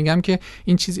 ولی من میگم که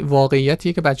این چیز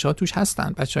واقعیتیه که بچه‌ها توش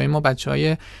هستن. بچه‌های ما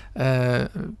بچه‌ای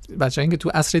که تو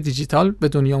عصر دیجیتال به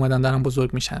دنیا اومدن دارن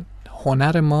بزرگ میشن.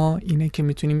 هنر ما اینه که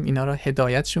میتونیم اینا رو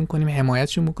هدایتشون کنیم،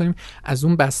 حمایتشون بکنیم، از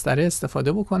اون بستره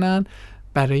استفاده بکنن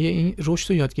برای این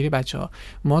رشد و یادگیری بچه‌ها.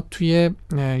 ما توی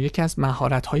یکی از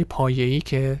مهارت‌های پایه‌ای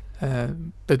که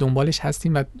به دنبالش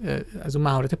هستیم و از اون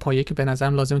مهارت پایه‌ای که به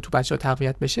نظرم لازمه تو بچه‌ها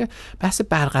تقویت بشه، بحث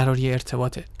برقراری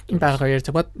ارتباطه. این برقراری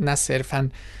ارتباط نه صرفاً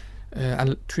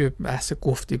توی بحث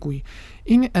گفتگویی.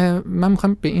 این من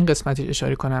میخوام به این قسمتی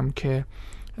اشاره کنم که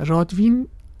رادوین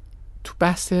تو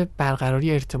بحث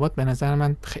برقراری ارتباط به نظر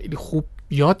من خیلی خوب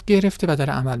یاد گرفته و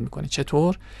داره عمل میکنه.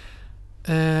 چطور؟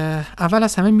 اول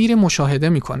از همه میره مشاهده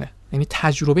میکنه، یعنی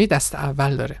تجربه دست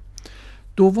اول داره.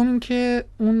 دوم این که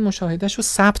اون مشاهدهش رو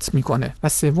ثبت میکنه و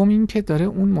سوم این که داره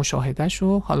اون مشاهدهش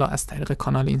رو حالا از طریق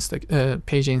کانال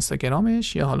پیج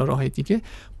اینستاگرامش یا حالا راه دیگه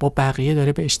با بقیه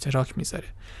داره به اشتراک میذاره.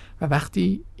 و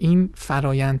وقتی این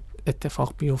فرایند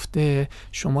اتفاق بیفته،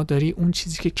 شما داری اون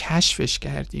چیزی که کشفش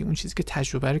کردی، اون چیزی که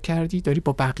تجربه رو کردی، داری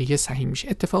با بقیه سهیم میشه.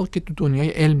 اتفاقی که تو دنیای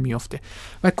علم میفته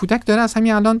و کودک داره از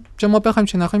همین الان چه ما بخوایم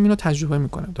چه نخوایم اینو تجربه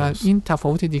میکنه. و این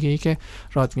تفاوت دیگه ای که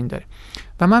رادوین داره.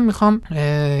 و من میخوام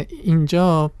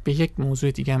اینجا به یک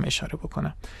موضوع دیگه هم اشاره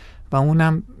بکنم و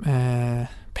اونم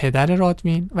پدر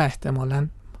رادوین و احتمالاً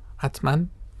حتما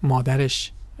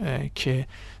مادرش که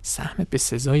سهم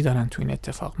بسزایی دارن تو این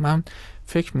اتفاق. من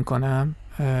فکر میکنم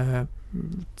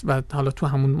و حالا تو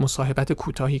همون مصاحبت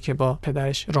کوتاهی که با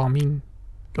پدرش رامین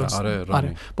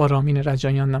با رامین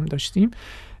رجایان هم داشتیم،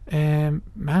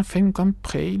 من فکر میکنم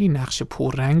خیلی نقش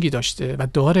پررنگی داشته و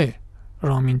داره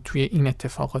رامین توی این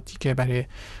اتفاقاتی که برای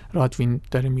رادوین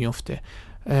داره میفته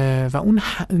و اون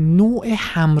نوع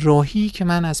همراهی که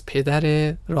من از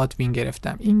پدر رادوین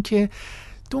گرفتم، این که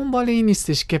دنبال این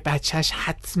نیستش که بچهش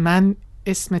حتما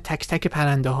اسم تک تک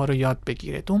پرنده ها رو یاد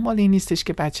بگیره، دنبال این نیستش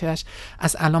که بچهش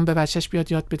از الان به بچهش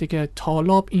بیاد یاد بده که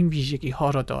طالاب این ویژگی ها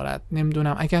رو دارد،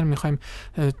 نمیدونم اگر میخوایم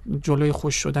جلوی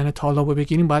خوش شدن طالاب رو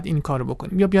بگیریم باید این کار رو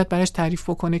بکنیم، یا بیاد براش تعریف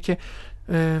بکنه که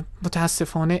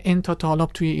متاسفانه این تا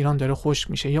طالاب توی ایران داره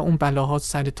خشک میشه یا اون بلاها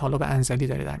سر طالاب انزلی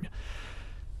داره در میاد.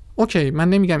 اوکی، من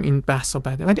نمیگم این بحثا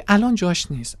بده، ولی الان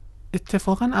جاش نیست.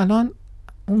 اتفاقا الان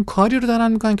اون کاری رو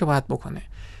دارن میکنن که باید بکنه،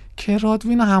 که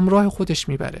رادوین همراه خودش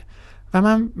میبره و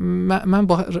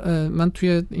من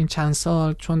توی این چند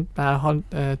سال، چون به هر حال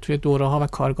توی دوره‌ها و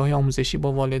کارگاه آموزشی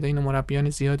با والدین و مربیان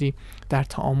زیادی در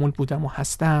تعامل بودم و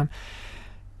هستم،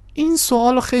 این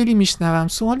سوالو خیلی میشنوم.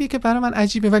 سوالی که برای من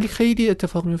عجیبه ولی خیلی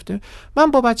اتفاق میفته.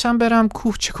 من با بچم برم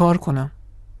کوه چه کار کنم؟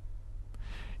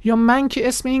 یا من که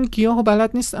اسم این گیاهو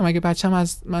بلد نیستم، اگه بچم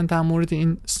از من در مورد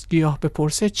این گیاه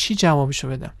بپرسه چی جوابشو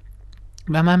بدم؟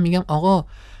 و من میگم آقا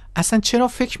اصلا چرا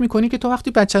فکر میکنی که تو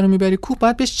وقتی بچه رو میبری کوه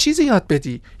باید بهش چیزی یاد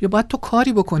بدی یا باید تو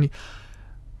کاری بکنی؟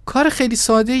 کار خیلی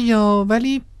ساده یا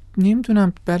ولی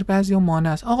نمیدونم برای بعضیا مانع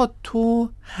است. آقا تو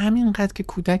همینقدر که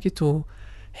کودک تو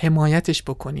حمایتش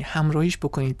بکنی، همراهیش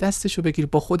بکنی، دستشو بگیری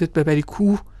با خودت ببری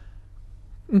کوه،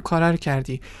 اون کارا رو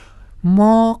کردی.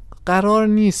 ما قرار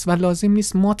نیست و لازم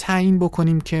نیست ما تعیین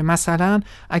بکنیم که مثلا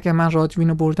اگر من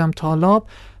رادوینو بردم تالاب،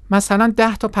 مثلا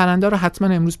 10 تا پرنده رو حتما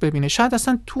امروز ببینه. شاید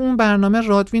اصلا تو اون برنامه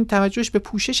رادوین توجهش به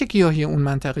پوشش گیاهی اون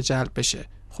منطقه جلب بشه.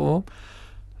 خب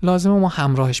لازمه ما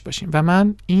همراهش باشیم و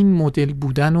من این مدل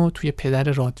بودن رو توی پدر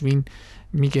رادوین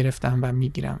میگرفتم و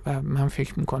میگیرم و من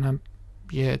فکر میکنم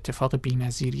یه اتفاق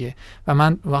بی‌نظیریه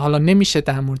و حالا نمیشه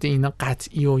در مورد اینا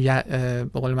قطعی و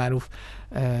به قول معروف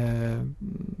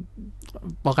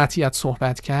با قطعیت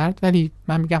صحبت کرد، ولی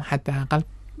من میگم حداقل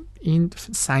این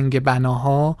سنگ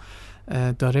بناها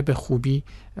داره به خوبی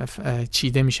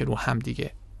چیده میشه رو هم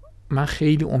دیگه. من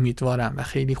خیلی امیدوارم و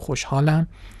خیلی خوشحالم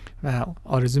و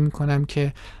آرزو میکنم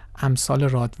که امثال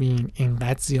رادوین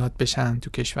اینقدر زیاد بشن تو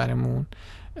کشورمون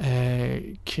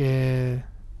که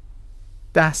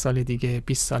 10 سال دیگه،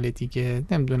 20 سال دیگه،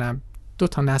 نمیدونم 2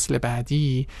 تا نسل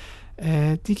بعدی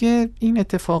دیگه این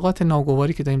اتفاقات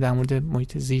ناگواری که داریم در مورد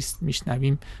محیط زیست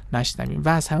میشنویم نشنویم. و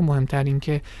از همه مهمتر این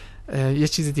که یه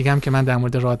چیز دیگه هم که من در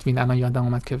مورد رادوین الان یادم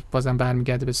اومد که بازم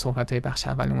برمیگرده به صحبت‌های بخش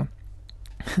اولمون.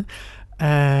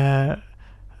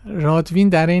 رادوین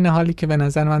در این حالی که به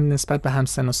نظر من نسبت به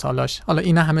همسن و سالاش، حالا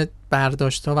اینا همه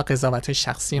برداشت‌ها و قضاوت‌های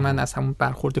شخصی من از همون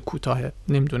برخورد کوتاه،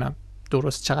 نمیدونم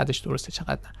چقدرش درسته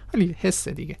چقدر نه، ولی حس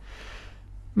دیگه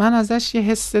من ازش یه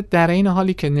حس در این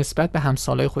حالی که نسبت به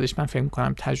همسالای خودش من فکر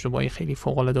می‌کنم تجربه‌ای خیلی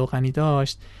فوق‌العاده و غنی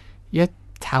داشت، یه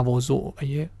تواضع و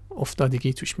یه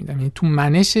افتادگی توش میدم. یعنی تو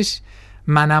منشش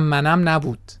منم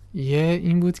نبود، یه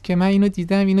این بود که من اینو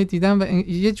دیدم و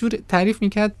یه جور تعریف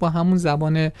میکرد با همون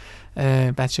زبان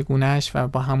بچگونه‌اش و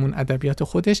با همون ادبیات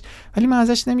خودش، ولی من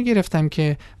ازش نمیگرفتم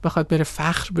که بخواد بره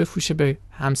فخر بفروشه به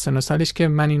همسن و سالش که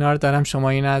من اینا رو دارم شما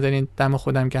اینا ندارین، دم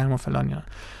خودم گرم و فلان اینا.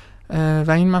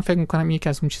 و این من فکر میکنم یکی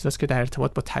از اون چیزاست که در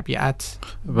ارتباط با طبیعت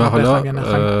و حالا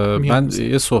من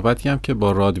یه صحبتی هم که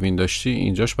با رادوین داشتی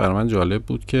اینجاش برای من جالب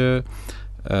بود که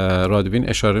رادوین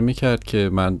اشاره میکرد که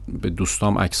من به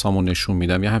دوستام عکسامو نشون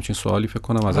میدم، یا همچین سوالی فکر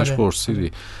کنم ازش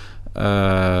پرسیدی.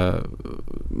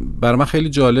 برای من خیلی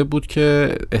جالب بود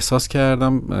که احساس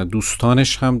کردم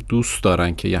دوستانش هم دوست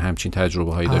دارن که یه همچین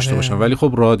تجربه هایی داشته باشن، ولی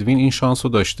خب رادوین این شانس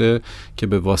رو داشته که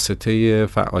به واسطه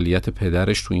فعالیت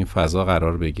پدرش تو این فضا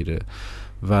قرار بگیره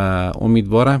و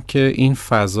امیدوارم که این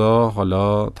فضا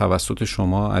حالا توسط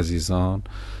شما عزیزان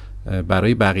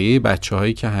برای بقیه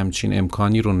بچه‌هایی که همچین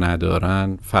امکانی رو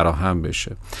ندارن فراهم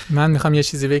بشه. من میخوام یه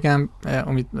چیزی بگم،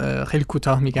 خیلی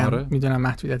کوتاه میگم. میدونم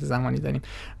محدودیت زمانی داریم.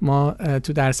 ما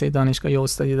تو درس دانشگاه یه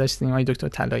استادی داشتیم، آقای دکتر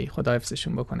طلایی، خدا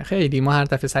حفظشون بکنه. خیلی ما هر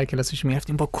دفعه سر کلاسش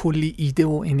میرفتیم با کلی ایده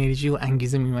و انرژی و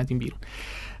انگیزه میومدیم بیرون.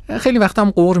 خیلی وقتا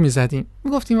هم قور میزدیم،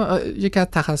 میگفتیم یکی از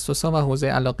تخصصا و حوزه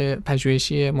علاقه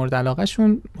پژوهشی مورد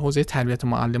علاقهشون حوزه تربیت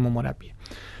معلم و مربی.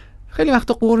 خیلی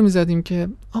وقتا قور میزدیم که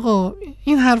آقا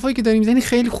این حرفایی که داریم میزنی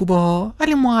خیلی خوبه ها،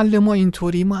 ولی معلم‌ها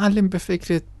اینطوری، معلم به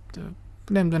فکر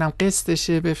نمیدونم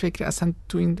قسطشه، به فکر اصلا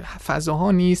تو این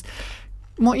فضاها نیست،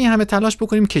 ما این همه تلاش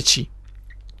بکنیم که چی.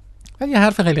 ولی یه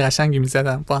حرف خیلی قشنگی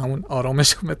میزدم با همون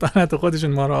آرامش و متانت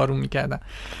خودشون ما رو آروم میکردن.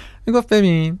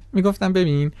 میگفتم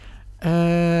ببین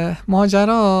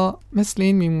ماجرا مثل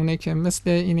این میمونه که مثل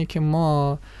اینه که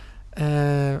ما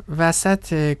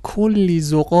وسط کلی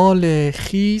زغال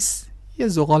خیس یه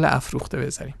زغال افروخته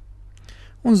بذاریم.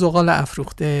 اون زغال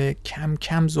افروخته کم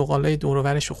کم زغالای دور و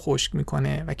برش رو خشک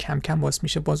میکنه و کم کم باعث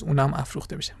میشه باز اونا هم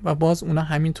افروخته بشن و باز اونا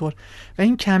همینطور و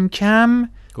این کم کم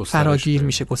فراگیر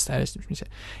میشه، گسترش میشه.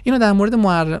 اینو در مورد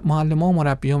معلم‌ها و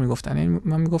مربی‌ها میگفتن.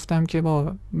 من میگفتم که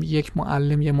با یک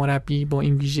معلم، یه مربی با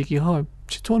این ویژگی‌ها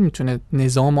چطور میتونه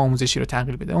نظام آموزشی رو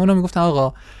تغییر بده. اونا میگفتن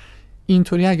آقا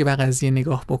اینطوری اگه به قضیه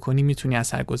نگاه بکنی میتونی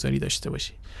اثرگذاری داشته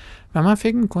باشی. و من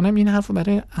فکر میکنم این حرفو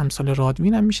برای امثال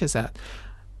رادوین هم میشه زد.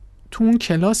 تو اون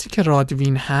کلاسی که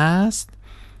رادوین هست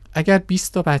اگر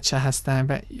 20 تا بچه هستن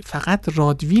و فقط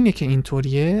رادوینه که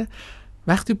اینطوریه،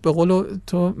 وقتی به قول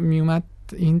تو میومد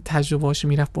این تجربه‌اش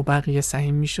میرفت با بقیه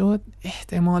سهیم میشد،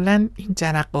 احتمالاً این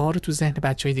جرقه ها رو تو ذهن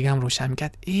بچهای دیگه هم روشن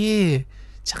میکرد.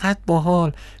 چقدر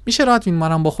باحال، میشه رادوین ما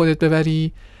رو با خودت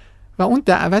ببری؟ و اون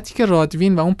دعوتی که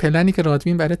رادوین و اون پلنی که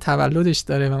رادوین برای تولدش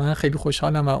داره و من خیلی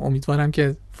خوشحالم و امیدوارم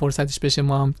که فرصتش بشه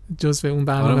ما هم جزو اون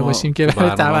برنامه باشیم که برای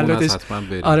تولدش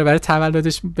برای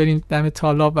تولدش بریم دم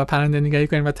تالاب و پرنده نگری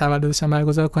کنیم و تولدش هم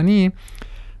برگزار کنیم.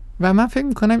 و من فکر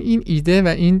میکنم این ایده و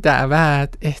این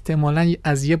دعوت احتمالاً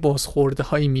از یه بازخورده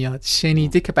هایی میاد،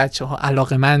 شنیده که بچه‌ها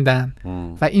علاقه‌مندن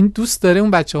و این دوست داره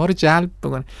اون بچه‌ها رو جلب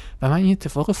بکنه و من این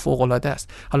اتفاق فوق‌العاده است.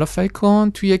 حالا فکر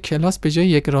کن توی یک کلاس به جای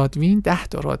یک رادوین 10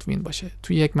 تا رادوین باشه،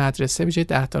 توی یک مدرسه به جای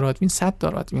 10 تا رادوین 100 تا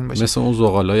رادوین باشه، مثل اون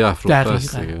زغالای افروخته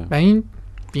دیگه. و این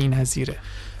بی‌نظیره.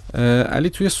 علی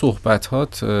توی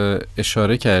صحبتات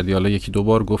اشاره کردی، حالا یکی دو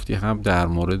بار گفتی هم در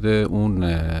مورد اون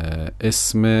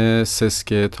اسم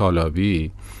سسک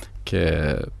طالابی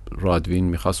که رادوین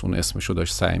میخواست اون اسمشو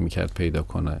داشت سعی میکرد پیدا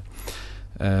کنه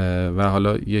و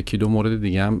حالا یکی دو مورد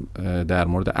دیگه هم در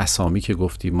مورد اسامی که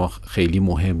گفتی ما خیلی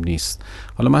مهم نیست.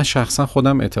 حالا من شخصا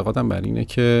خودم اعتقادم بر اینه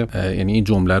که یعنی این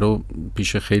جمله رو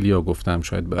پیش خیلی ها گفتم،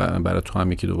 شاید برای تو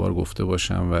هم یکی دو بار گفته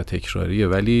باشم و تکراریه،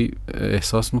 ولی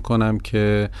احساس میکنم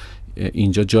که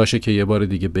اینجا جاشه که یه بار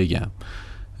دیگه بگم.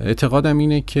 اعتقادم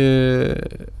اینه که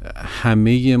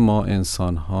همه ما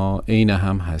انسان ها عین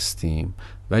هم هستیم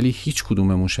ولی هیچ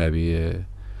کدوممون شبیه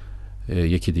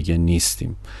یکی دیگه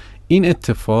نیستیم. این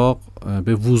اتفاق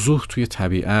به وضوح توی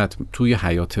طبیعت، توی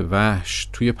حیات وحش،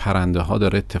 توی پرنده ها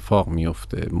داره اتفاق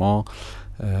میفته. ما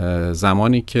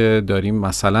زمانی که داریم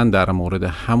مثلا در مورد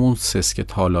همون سسک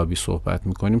طالابی صحبت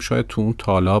میکنیم، شاید تو اون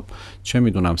طالاب چه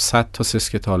میدونم 100 تا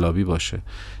سسک طالابی باشه،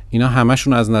 اینا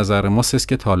همشون از نظر ما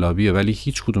سسک طالابیه ولی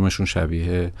هیچ کدومشون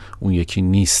شبیه اون یکی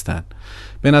نیستن.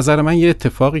 به نظر من یه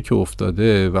اتفاقی که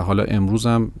افتاده و حالا امروز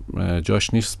هم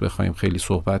جاش نیست بخوایم خیلی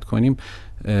صحبت کنیم،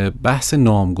 بحث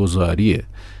نامگذاریه.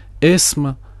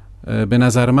 اسم به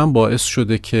نظر من باعث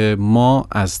شده که ما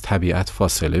از طبیعت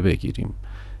فاصله بگیریم.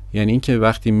 یعنی اینکه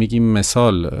وقتی میگیم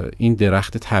مثال این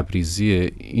درخت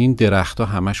تبریزیه، این درخت‌ها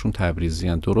همشون تبریزی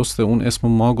هستند، درسته اون اسم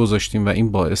ما گذاشتیم و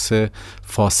این باعث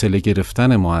فاصله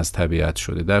گرفتن ما از طبیعت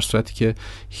شده، در صورتی که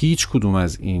هیچ کدوم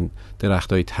از این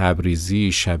درخت‌های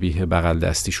تبریزی شبیه بغل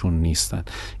دستیشون نیستن.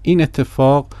 این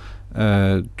اتفاق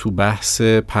تو بحث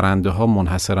پرنده ها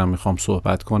منحصرا میخوام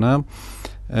صحبت کنم،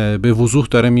 به وضوح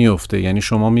داره میفته. یعنی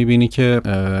شما میبینی که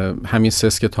همین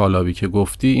سسک طالابی که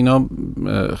گفتی اینا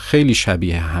خیلی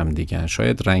شبیه هم دیگن،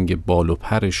 شاید رنگ بال و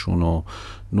پرشون و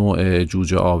نوع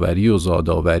جوجه آوری و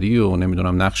زادآوری و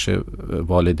نمیدونم نقش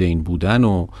والدین بودن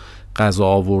و غذا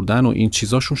آوردن و این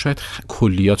چیزاشون شاید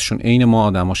کلیاتشون عین ما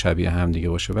آدما شبیه هم دیگه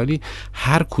باشه، ولی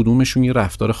هر کدومشون یه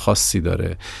رفتار خاصی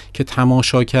داره که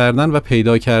تماشا کردن و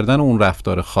پیدا کردن اون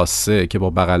رفتار خاصه که با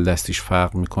بغل دستیش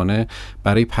فرق میکنه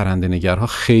برای پرنده نگرها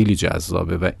خیلی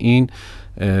جذابه و این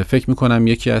فکر میکنم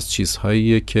یکی از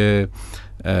چیزهاییه که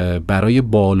برای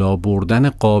بالا بردن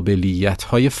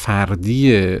قابلیت‌های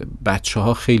فردی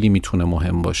بچه‌ها خیلی میتونه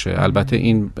مهم باشه. البته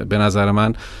این به نظر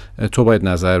من تو باید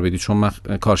نظر بدی چون من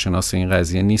کارشناس این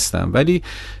قضیه نیستم، ولی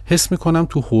حس میکنم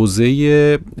تو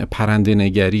حوزه پرنده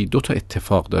نگری 2 تا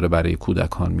اتفاق داره برای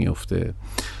کودکان میفته.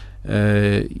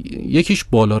 یکیش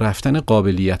بالا رفتن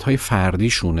قابلیت‌های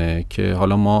فردیشونه که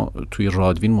حالا ما توی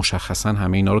رادوین مشخصا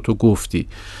همه اینا رو تو گفتی،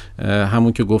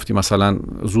 همون که گفتی مثلا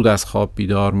زود از خواب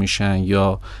بیدار میشن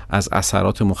یا از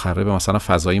اثرات مخرب مثلا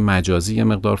فضای مجازی یه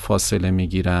مقدار فاصله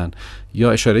میگیرن،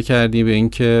 یا اشاره کردی به این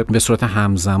که به صورت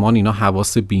همزمان اینا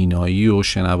حواس بینایی و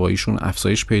شنواییشون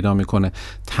افزایش پیدا میکنه،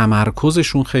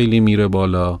 تمرکزشون خیلی میره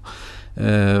بالا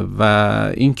و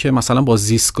اینکه مثلا با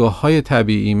زیستگاه‌های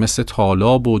طبیعی مثل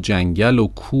تالاب و جنگل و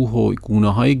کوه و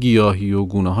گونه‌های گیاهی و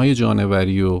گونه‌های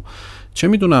جانوری و چه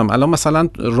میدونم، الان مثلا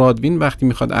رادوین وقتی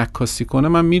میخواد عکاسی کنه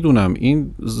من میدونم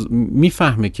این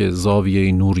میفهمه که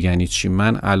زاویه نور یعنی چی،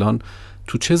 من الان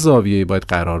تو چه زاویه‌ای باید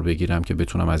قرار بگیرم که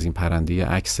بتونم از این پرنده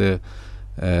عکس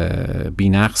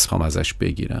بی‌نقص هم ازش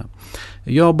بگیرم،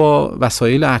 یا با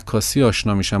وسایل عکاسی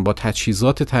آشنا میشم، با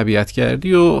تجهیزات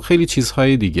طبیعتگردی و خیلی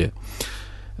چیزهای دیگه.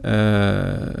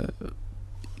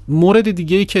 مورد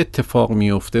دیگه‌ای که اتفاق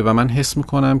میفته و من حس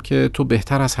میکنم که تو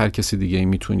بهتر از هر کسی دیگه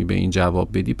میتونی به این جواب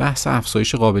بدی، بحث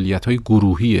افزایش قابلیت‌های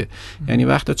گروهیه. یعنی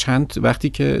وقتی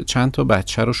که چند تا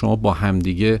بچه رو شما با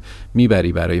همدیگه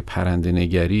میبری برای پرنده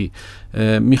نگری،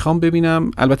 میخوام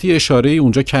ببینم، البته یه اشاره‌ای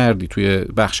اونجا کردی توی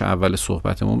بخش اول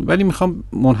صحبتمون، ولی میخوام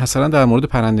منحصرا در مورد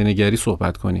پرنده نگری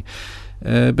صحبت کنی.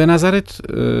 به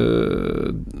نظرت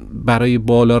برای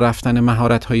بالا رفتن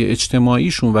مهارت‌های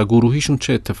اجتماعیشون و گروهیشون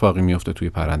چه اتفاقی میفته توی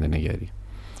پرنده نگری؟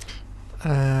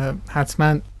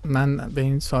 حتما من به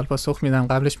این سوال پاسخ میدم.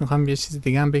 قبلش میخوام یه چیز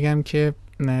دیگه هم بگم که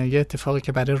یه اتفاقی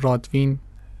که برای رادوین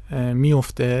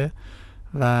میفته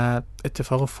و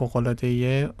اتفاق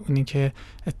فوق‌العاده‌ایه اونی که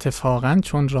اتفاقاً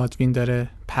چون رادوین داره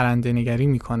پرنده نگری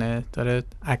میکنه، داره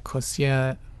عکاسی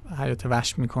حیات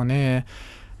وحش میکنه،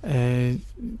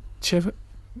 چه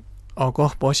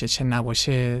آگاه باشه چه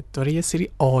نباشه داره یه سری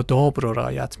آداب رو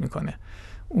رعایت میکنه.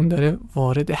 اون داره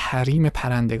وارد حریم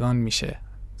پرندگان میشه،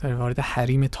 داره وارد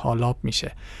حریم طالاب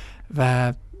میشه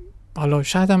و حالا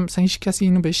شاید هم مثلا هیچ کسی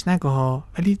اینو بهش نگه،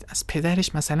 ولی از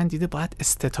پدرش مثلا دیده باید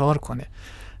استتار کنه،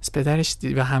 از پدرش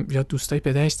و هم یا دوستای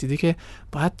پدرش دیده که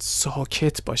باید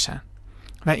ساکت باشن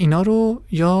و اینا رو،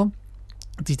 یا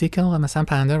دیده که آقا مثلا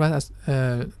پرنده رو باید از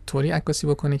طوری عکاسی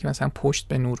بکنه که مثلا پشت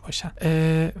به نور باشن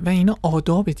و اینا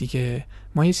آداب دیگه.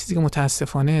 ما یه چیزی که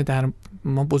متاسفانه در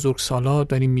ما بزرگسالا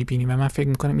داریم میبینیم و من فکر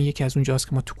میکنم این یکی از اون جاست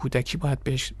که ما تو کودکی باید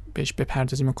بهش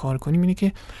بپردازیم و کار کنیم، اینه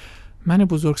که من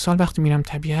بزرگسال وقتی میرم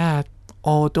طبیعت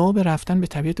آداب رفتن به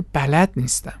طبیعت بلد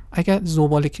نیستم. اگر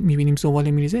زباله میبینیم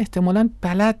زباله میریزه احتمالاً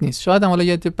بلد نیست، شاید هم حالا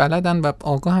یه بلدن و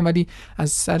آگاه هم ولی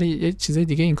از سر یه چیزای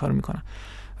دیگه این کارو میکنن.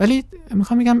 ولی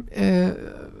میخوام بگم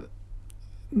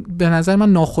به نظر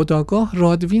من ناخودآگاه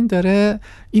رادوین داره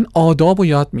این آداب رو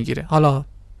یاد میگیره. حالا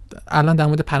الان در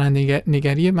مورد پرنده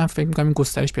نگری من فکر میکنم این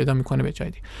گسترش پیدا میکنه به جای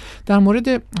دیگه. در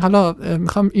مورد حالا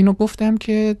میخوام اینو گفتم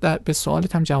که به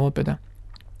سوالت هم جواب بدم.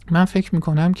 من فکر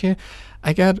میکنم که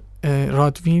اگر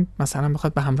رادوین مثلا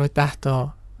بخواد به همراه 10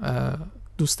 تا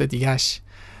دوست دیگه‌اش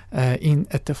این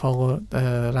اتفاق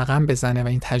رقم بزنه و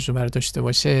این تجربه رو داشته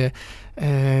باشه،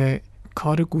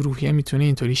 کار گروهی میتونه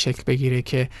اینطوری شکل بگیره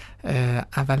که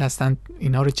اول اصلا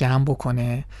اینا رو جمع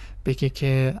بکنه، بگه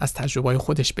که از تجربه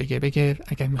خودش بگه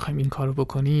اگر میخوایم این کار رو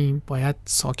بکنیم باید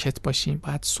ساکت باشیم،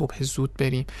 باید صبح زود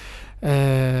بریم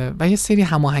و یه سری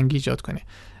هماهنگی ایجاد کنه.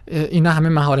 اینا همه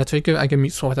مهارتایی که اگه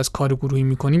صحبت از کار گروهی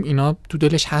میکنیم اینا تو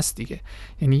دلش هست دیگه،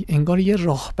 یعنی انگار یه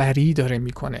راهبری داره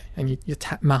میکنه، یعنی یه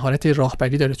مهارت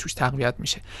راهبری داره توش تقویت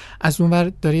میشه. از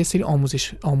اونور داره یه سری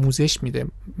آموزش میده،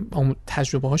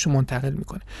 تجربه هاشو منتقل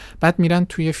میکنه. بعد میرن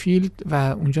توی فیلد و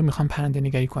اونجا میخوان پرنده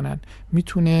نگری کنن،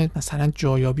 میتونه مثلا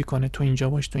جایابی کنه، تو اینجا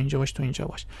باش، تو اینجا باش، تو اینجا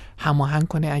باش، هماهنگ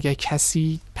کنه. اگه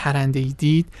کسی پرنده‌ای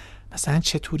دید مثلا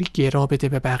چطوری گرا بده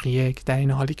به بقیه در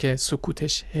این حالی که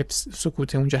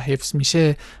سکوت اونجا حفظ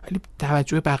میشه ولی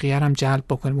توجه بقیه هم جلب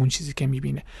بکنه به اون چیزی که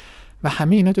میبینه و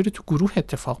همه اینا داره تو گروه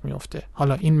اتفاق میفته.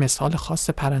 حالا این مثال خاص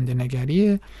پرنده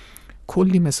نگریه،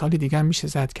 کلی مثال دیگه هم میشه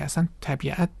زد که اصلا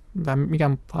طبیعت و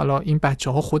میگم حالا این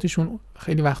بچه‌ها خودشون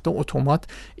خیلی وقتا اتومات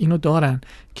اینو دارن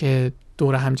که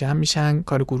دور هم جمع میشن،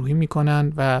 کار گروهی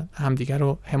میکنن و همدیگه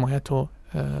رو حمایت و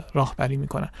راهبری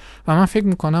میکنن و من فکر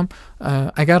میکنم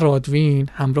اگر رادوین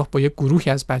همراه با یک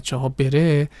گروهی از بچه‌ها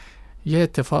بره یه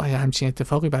همچین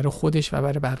اتفاقی برای خودش و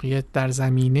برای بقیه در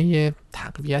زمینه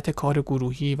تقویت کار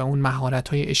گروهی و اون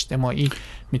مهارت‌های اجتماعی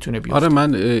میتونه بیفته. آره،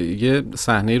 من یه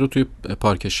صحنه‌ای رو توی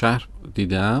پارک شهر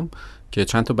دیدم که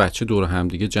چند تا بچه دور هم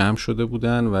دیگه جمع شده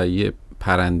بودن و یه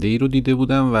پرنده‌ای رو دیده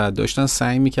بودن و داشتن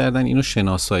سعی می‌کردن اینو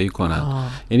شناسایی کنن.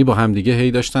 یعنی با هم دیگه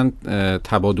هی داشتن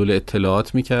تبادل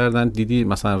اطلاعات می‌کردن. دیدی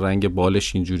مثلا رنگ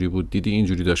بالش اینجوری بود، دیدی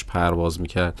اینجوری داشت پرواز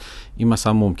می‌کرد، این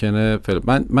مثلا ممکنه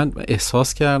من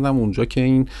احساس کردم اونجا که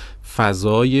این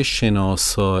فضای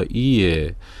شناسایی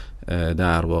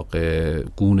در واقع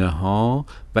گونه ها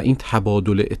و این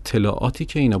تبادل اطلاعاتی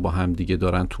که اینا با هم دیگه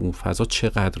دارن تو اون فضا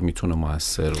چقدر میتونه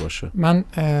موثر باشه. من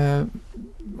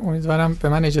امیدوارم به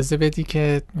من اجازه بدی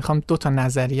که میخوام 2 تا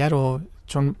نظریه رو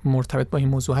چون مرتبط با این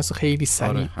موضوع هست خیلی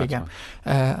سریع بگم.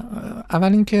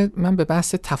 اول اینکه من به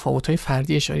بحث تفاوت‌های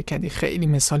فردی اشاره کردی، خیلی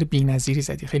مثال بی‌نظیری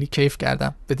زدی، خیلی کیف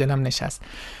کردم، به دلم نشست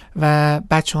و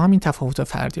بچه‌ها هم این تفاوت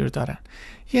فردی رو دارن.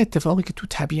 یه اتفاقی که تو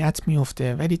طبیعت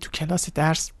میفته ولی تو کلاس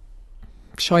درس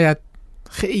شاید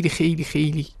خیلی خیلی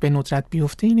خیلی به ندرت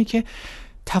بیفته اینه که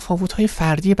تفاوت‌های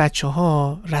فردی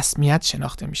بچه‌ها رسمیت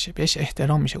شناخته میشه، بهش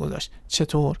احترام میشه گذاشت.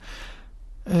 چطور؟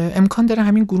 امکان داره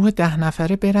همین گروه 10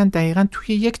 نفره برن دقیقاً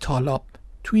توی یک تالاب،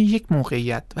 توی یک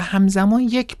موقعیت و همزمان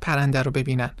یک پرنده رو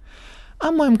ببینن،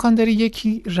 اما امکان داره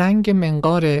یکی رنگ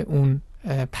منقار اون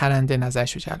پرنده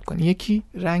نظرشو جلب کنه، یکی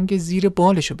رنگ زیر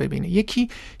بالشو ببینه، یکی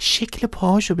شکل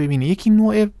پاهاشو ببینه، یکی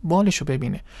نوع بالشو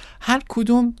ببینه. هر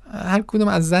کدوم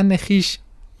از ظن خیش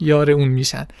یار اون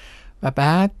میشن و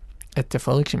بعد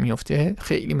اتفاقی که میفته،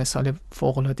 خیلی مثال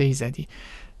فوق‌العاده‌ای زدی،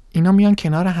 اینا میان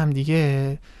کنار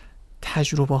همدیگه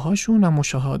تجربه هاشون و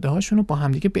مشاهده هاشون رو با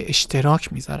همدیگه به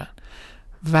اشتراک میذارن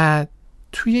و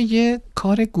توی یه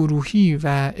کار گروهی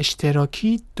و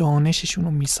اشتراکی دانششون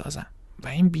رو میسازن و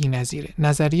این بی‌نظیره.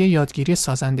 نظریه یادگیری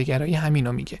سازنده‌گرایی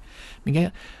همینو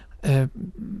میگه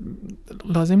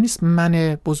لازم نیست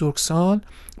من بزرگسال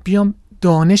بیام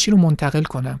دانشی رو منتقل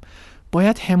کنم،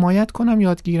 باید حمایت کنم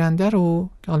یادگیرنده رو،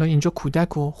 حالا اینجا کودک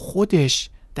رو، خودش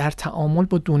در تعامل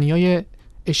با دنیای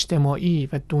اجتماعی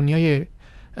و دنیای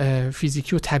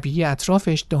فیزیکی و طبیعی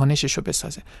اطرافش دانشش رو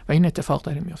بسازه و این اتفاق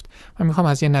داره میفته. من میخوام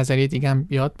از یه نظریه دیگه هم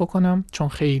یاد بکنم چون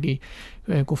خیلی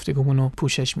گفتگومون رو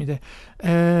پوشش میده.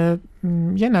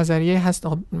 یه نظریه هست،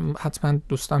 حتما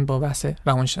دوستان با بحث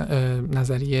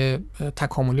نظریه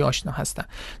تکاملی آشنا هستن.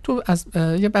 تو از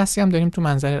یه بحثی هم داریم تو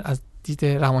منظر از دید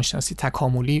روانشناسی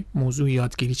تکاملی، موضوع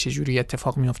یادگیری چجوری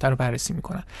اتفاق میفته رو بررسی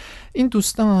میکنن. این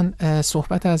دوستان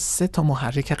صحبت از 3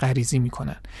 محرک غریزی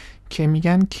میکنن که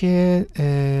میگن که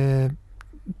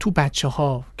تو بچه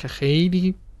ها که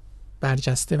خیلی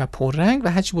برجسته و پررنگ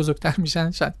و هرچی بزرگتر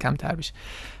میشن شاید کمتر بشه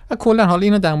و کلا حالا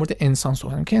اینو در مورد انسان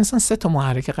صحبت میکنن که انسان 3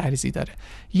 محرک غریزی داره.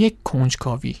 یک،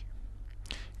 کنجکاوی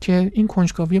که این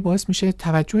کنجکاوی باعث میشه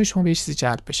توجه شما به یه چیزی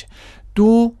جلب بشه. 2،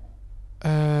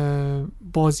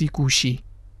 بازیگوشی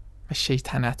و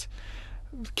شیطنت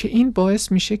که این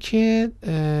باعث میشه که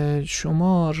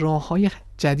شما راه‌های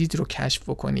جدید رو کشف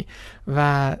بکنی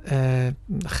و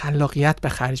خلاقیت به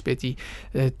خرج بدی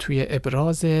توی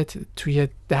ابرازت، توی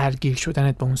درگیر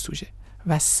شدنت با اون سوژه.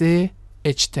 و 3،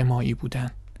 اجتماعی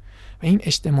بودن و این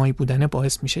اجتماعی بودن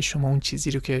باعث میشه شما اون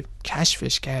چیزی رو که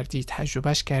کشفش کردی،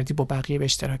 تجربهش کردی، با بقیه به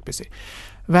اشتراک بذاری.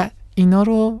 و اینا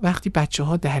رو وقتی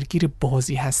بچه‌ها درگیر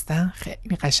بازی هستن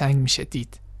خیلی قشنگ میشه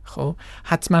دید. خب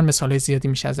حتما مثالای زیادی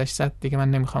میشه ازش زد دیگه،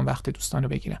 من نمیخوام وقت دوستان رو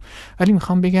بگیرم، ولی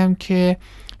میخوام بگم که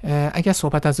اگر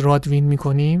صحبت از رادوین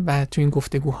میکنیم و تو این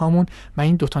گفتگوهامون من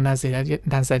این 2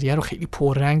 نظریه رو خیلی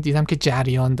پررنگ دیدم که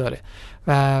جریان داره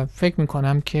و فکر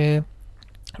میکنم که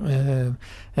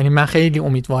یعنی من خیلی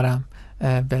امیدوارم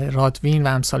به رادوین و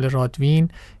امثال رادوین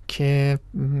که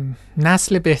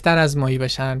نسل بهتر از مایی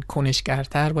باشن،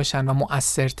 کنشگرتر باشن و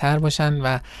مؤثرتر باشن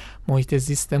و محیط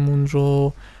زیستمون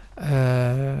رو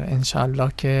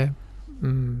انشالله که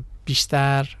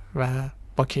بیشتر و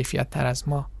با کیفیت تر از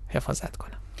ما حفاظت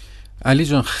کنم. علی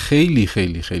جان خیلی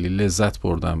خیلی خیلی لذت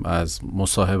بردم از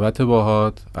مصاحبت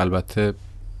باهات. البته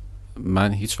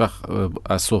من هیچ وقت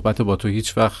از صحبت با تو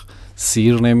هیچ وقت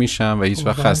سیر نمیشم و هیچ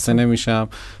وقت خسته نمیشم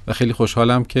و خیلی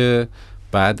خوشحالم که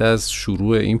بعد از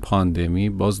شروع این پاندمی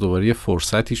باز دوباره یه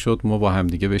فرصتی شد ما با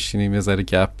همدیگه بشینیم یه ذره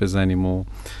گپ بزنیم و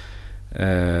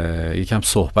یکم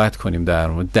صحبت کنیم، در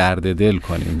مورد درد دل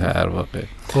کنیم در واقع.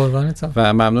 قربانتم.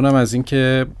 و ممنونم از این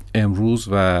که امروز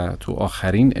و تو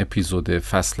آخرین اپیزود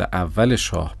فصل اول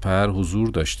شاهپر حضور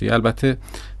داشتی. البته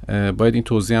باید این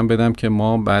توضیح هم بدم که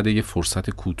ما بعد یه فرصت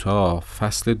کوتاه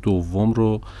فصل دوم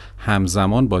رو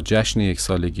همزمان با جشن 1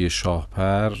 سالگی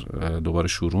شاهپر دوباره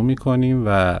شروع میکنیم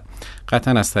و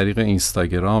قطعا از طریق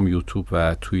اینستاگرام، یوتیوب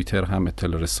و توییتر هم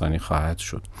اطلاع رسانی خواهد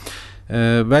شد.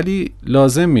 ولی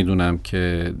لازم میدونم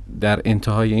که در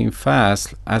انتهای این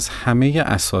فصل از همه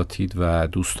اساتید و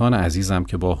دوستان عزیزم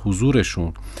که با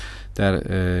حضورشون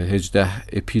در 18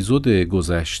 اپیزود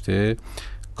گذشته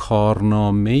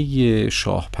کارنامه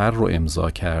شاهپر رو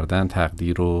امضا کردن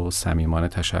تقدیر و صمیمانه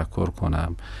تشکر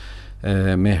کنم.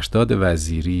 مهرداد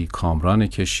وزیری، کامران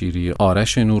کشیری،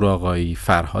 آرش نورآقایی،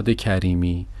 فرهاد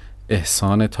کریمی،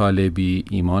 احسان طالبی،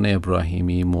 ایمان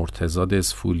ابراهیمی، مرتضی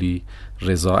دزفولی،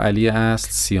 رضا علی اصل،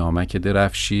 سیامک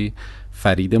درفشی،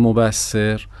 فرید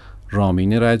مبصر،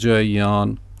 رامین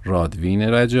رجاییان، رادوین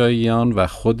رجاییان و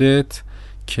خودت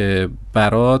که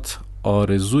برات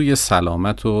آرزوی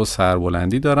سلامت و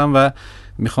سربلندی دارم و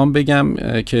میخوام بگم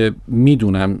که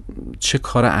میدونم چه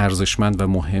کار ارزشمند و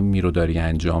مهمی رو داری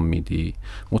انجام میدی.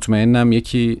 مطمئنم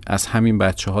یکی از همین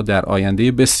بچه ها در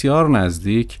آینده بسیار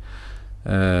نزدیک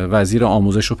وزیر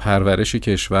آموزش و پرورش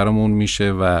کشورمون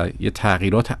میشه و یه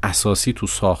تغییرات اساسی تو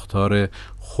ساختار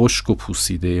خشک و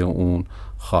پوسیده اون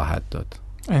خواهد داد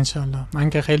انشالله. من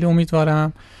که خیلی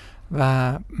امیدوارم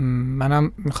و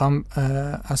منم میخوام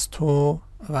از تو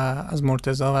و از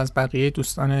مرتضی و از بقیه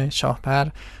دوستان شاهپر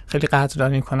خیلی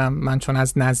قدردانی کنم. من چون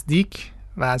از نزدیک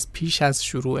و از پیش از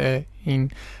شروع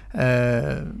این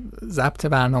ضبط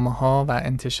برنامه ها و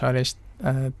انتشارش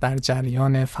در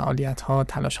جریان فعالیت ها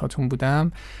تلاش هاتون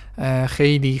بودم،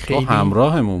 خیلی خیلی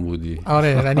همراهمون بودی.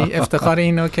 آره ولی افتخار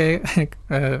اینو که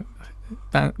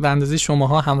به اندازه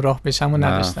شماها همراه بشم و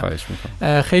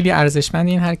نداشتم. خیلی ارزشمند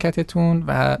این حرکتتون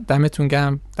و دمتون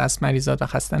گرم، دست مریضات و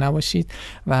خسته نباشید.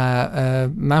 و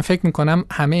من فکر میکنم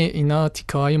همه اینا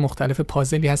تیکه های مختلف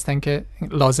پازلی هستن که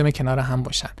لازمه کنار هم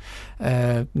باشن.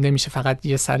 نمیشه فقط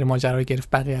یه سر ماجرا گرفت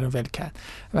بقیه رو ول کرد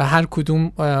و هر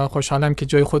کدوم خوشحالم که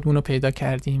جای خودمون رو پیدا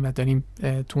کردیم و داریم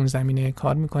تو اون زمینه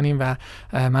کار میکنیم و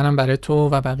منم برای تو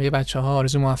و بقیه بچه ها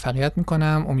آرزو موفقیت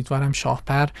میکنم. امیدوارم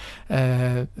شاهپر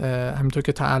همونطور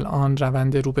که تا الان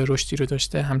روند رو به رشدی رو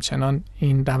داشته همچنان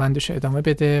این روندش رو ادامه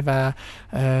بده و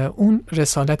اون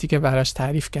رسالتی که براش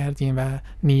تعریف کردین و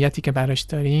نیتی که براش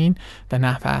دارین به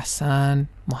نحو احسن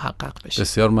محقق بشه.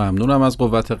 بسیار ممنونم از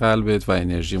قوت قلبت و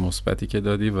انرژی مثبتی که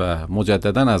دادی و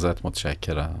مجددا ازت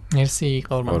متشکرم. مرسی.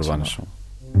 قربان شما.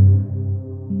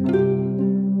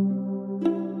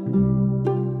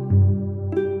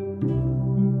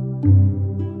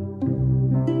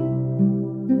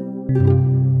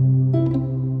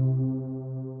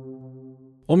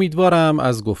 امیدوارم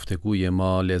از گفتگوی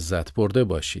ما لذت برده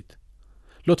باشید.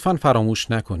 لطفاً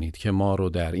فراموش نکنید که ما رو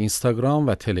در اینستاگرام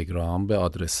و تلگرام به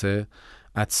آدرس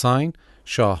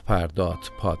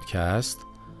 @شاهپر.پادکست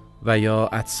و یا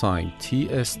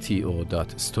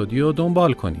 @tsto.studio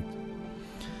دنبال کنید.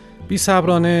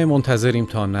 بی‌صبرانه منتظریم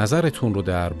تا نظرتون رو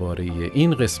درباره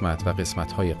این قسمت و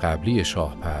قسمت‌های قبلی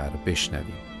شاهپر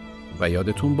بشنویم. و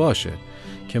یادتون باشه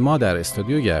که ما در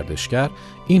استودیو گردشگر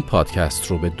این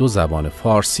پادکست رو به 2 زبان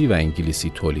فارسی و انگلیسی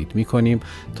تولید می‌کنیم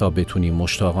تا بتونیم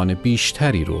مشتاقان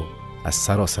بیشتری رو از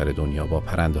سراسر دنیا با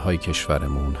پرنده‌های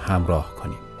کشورمون همراه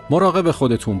کنیم. مراقب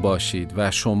خودتون باشید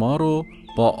و شما رو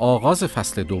با آغاز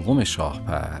فصل 2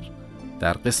 شاهپر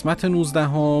در قسمت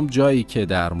 19 جایی که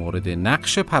در مورد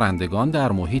نقش پرندگان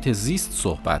در محیط زیست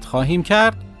صحبت خواهیم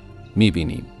کرد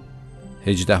می‌بینیم.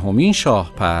 18مین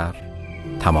شاهپر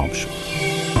تمام شد.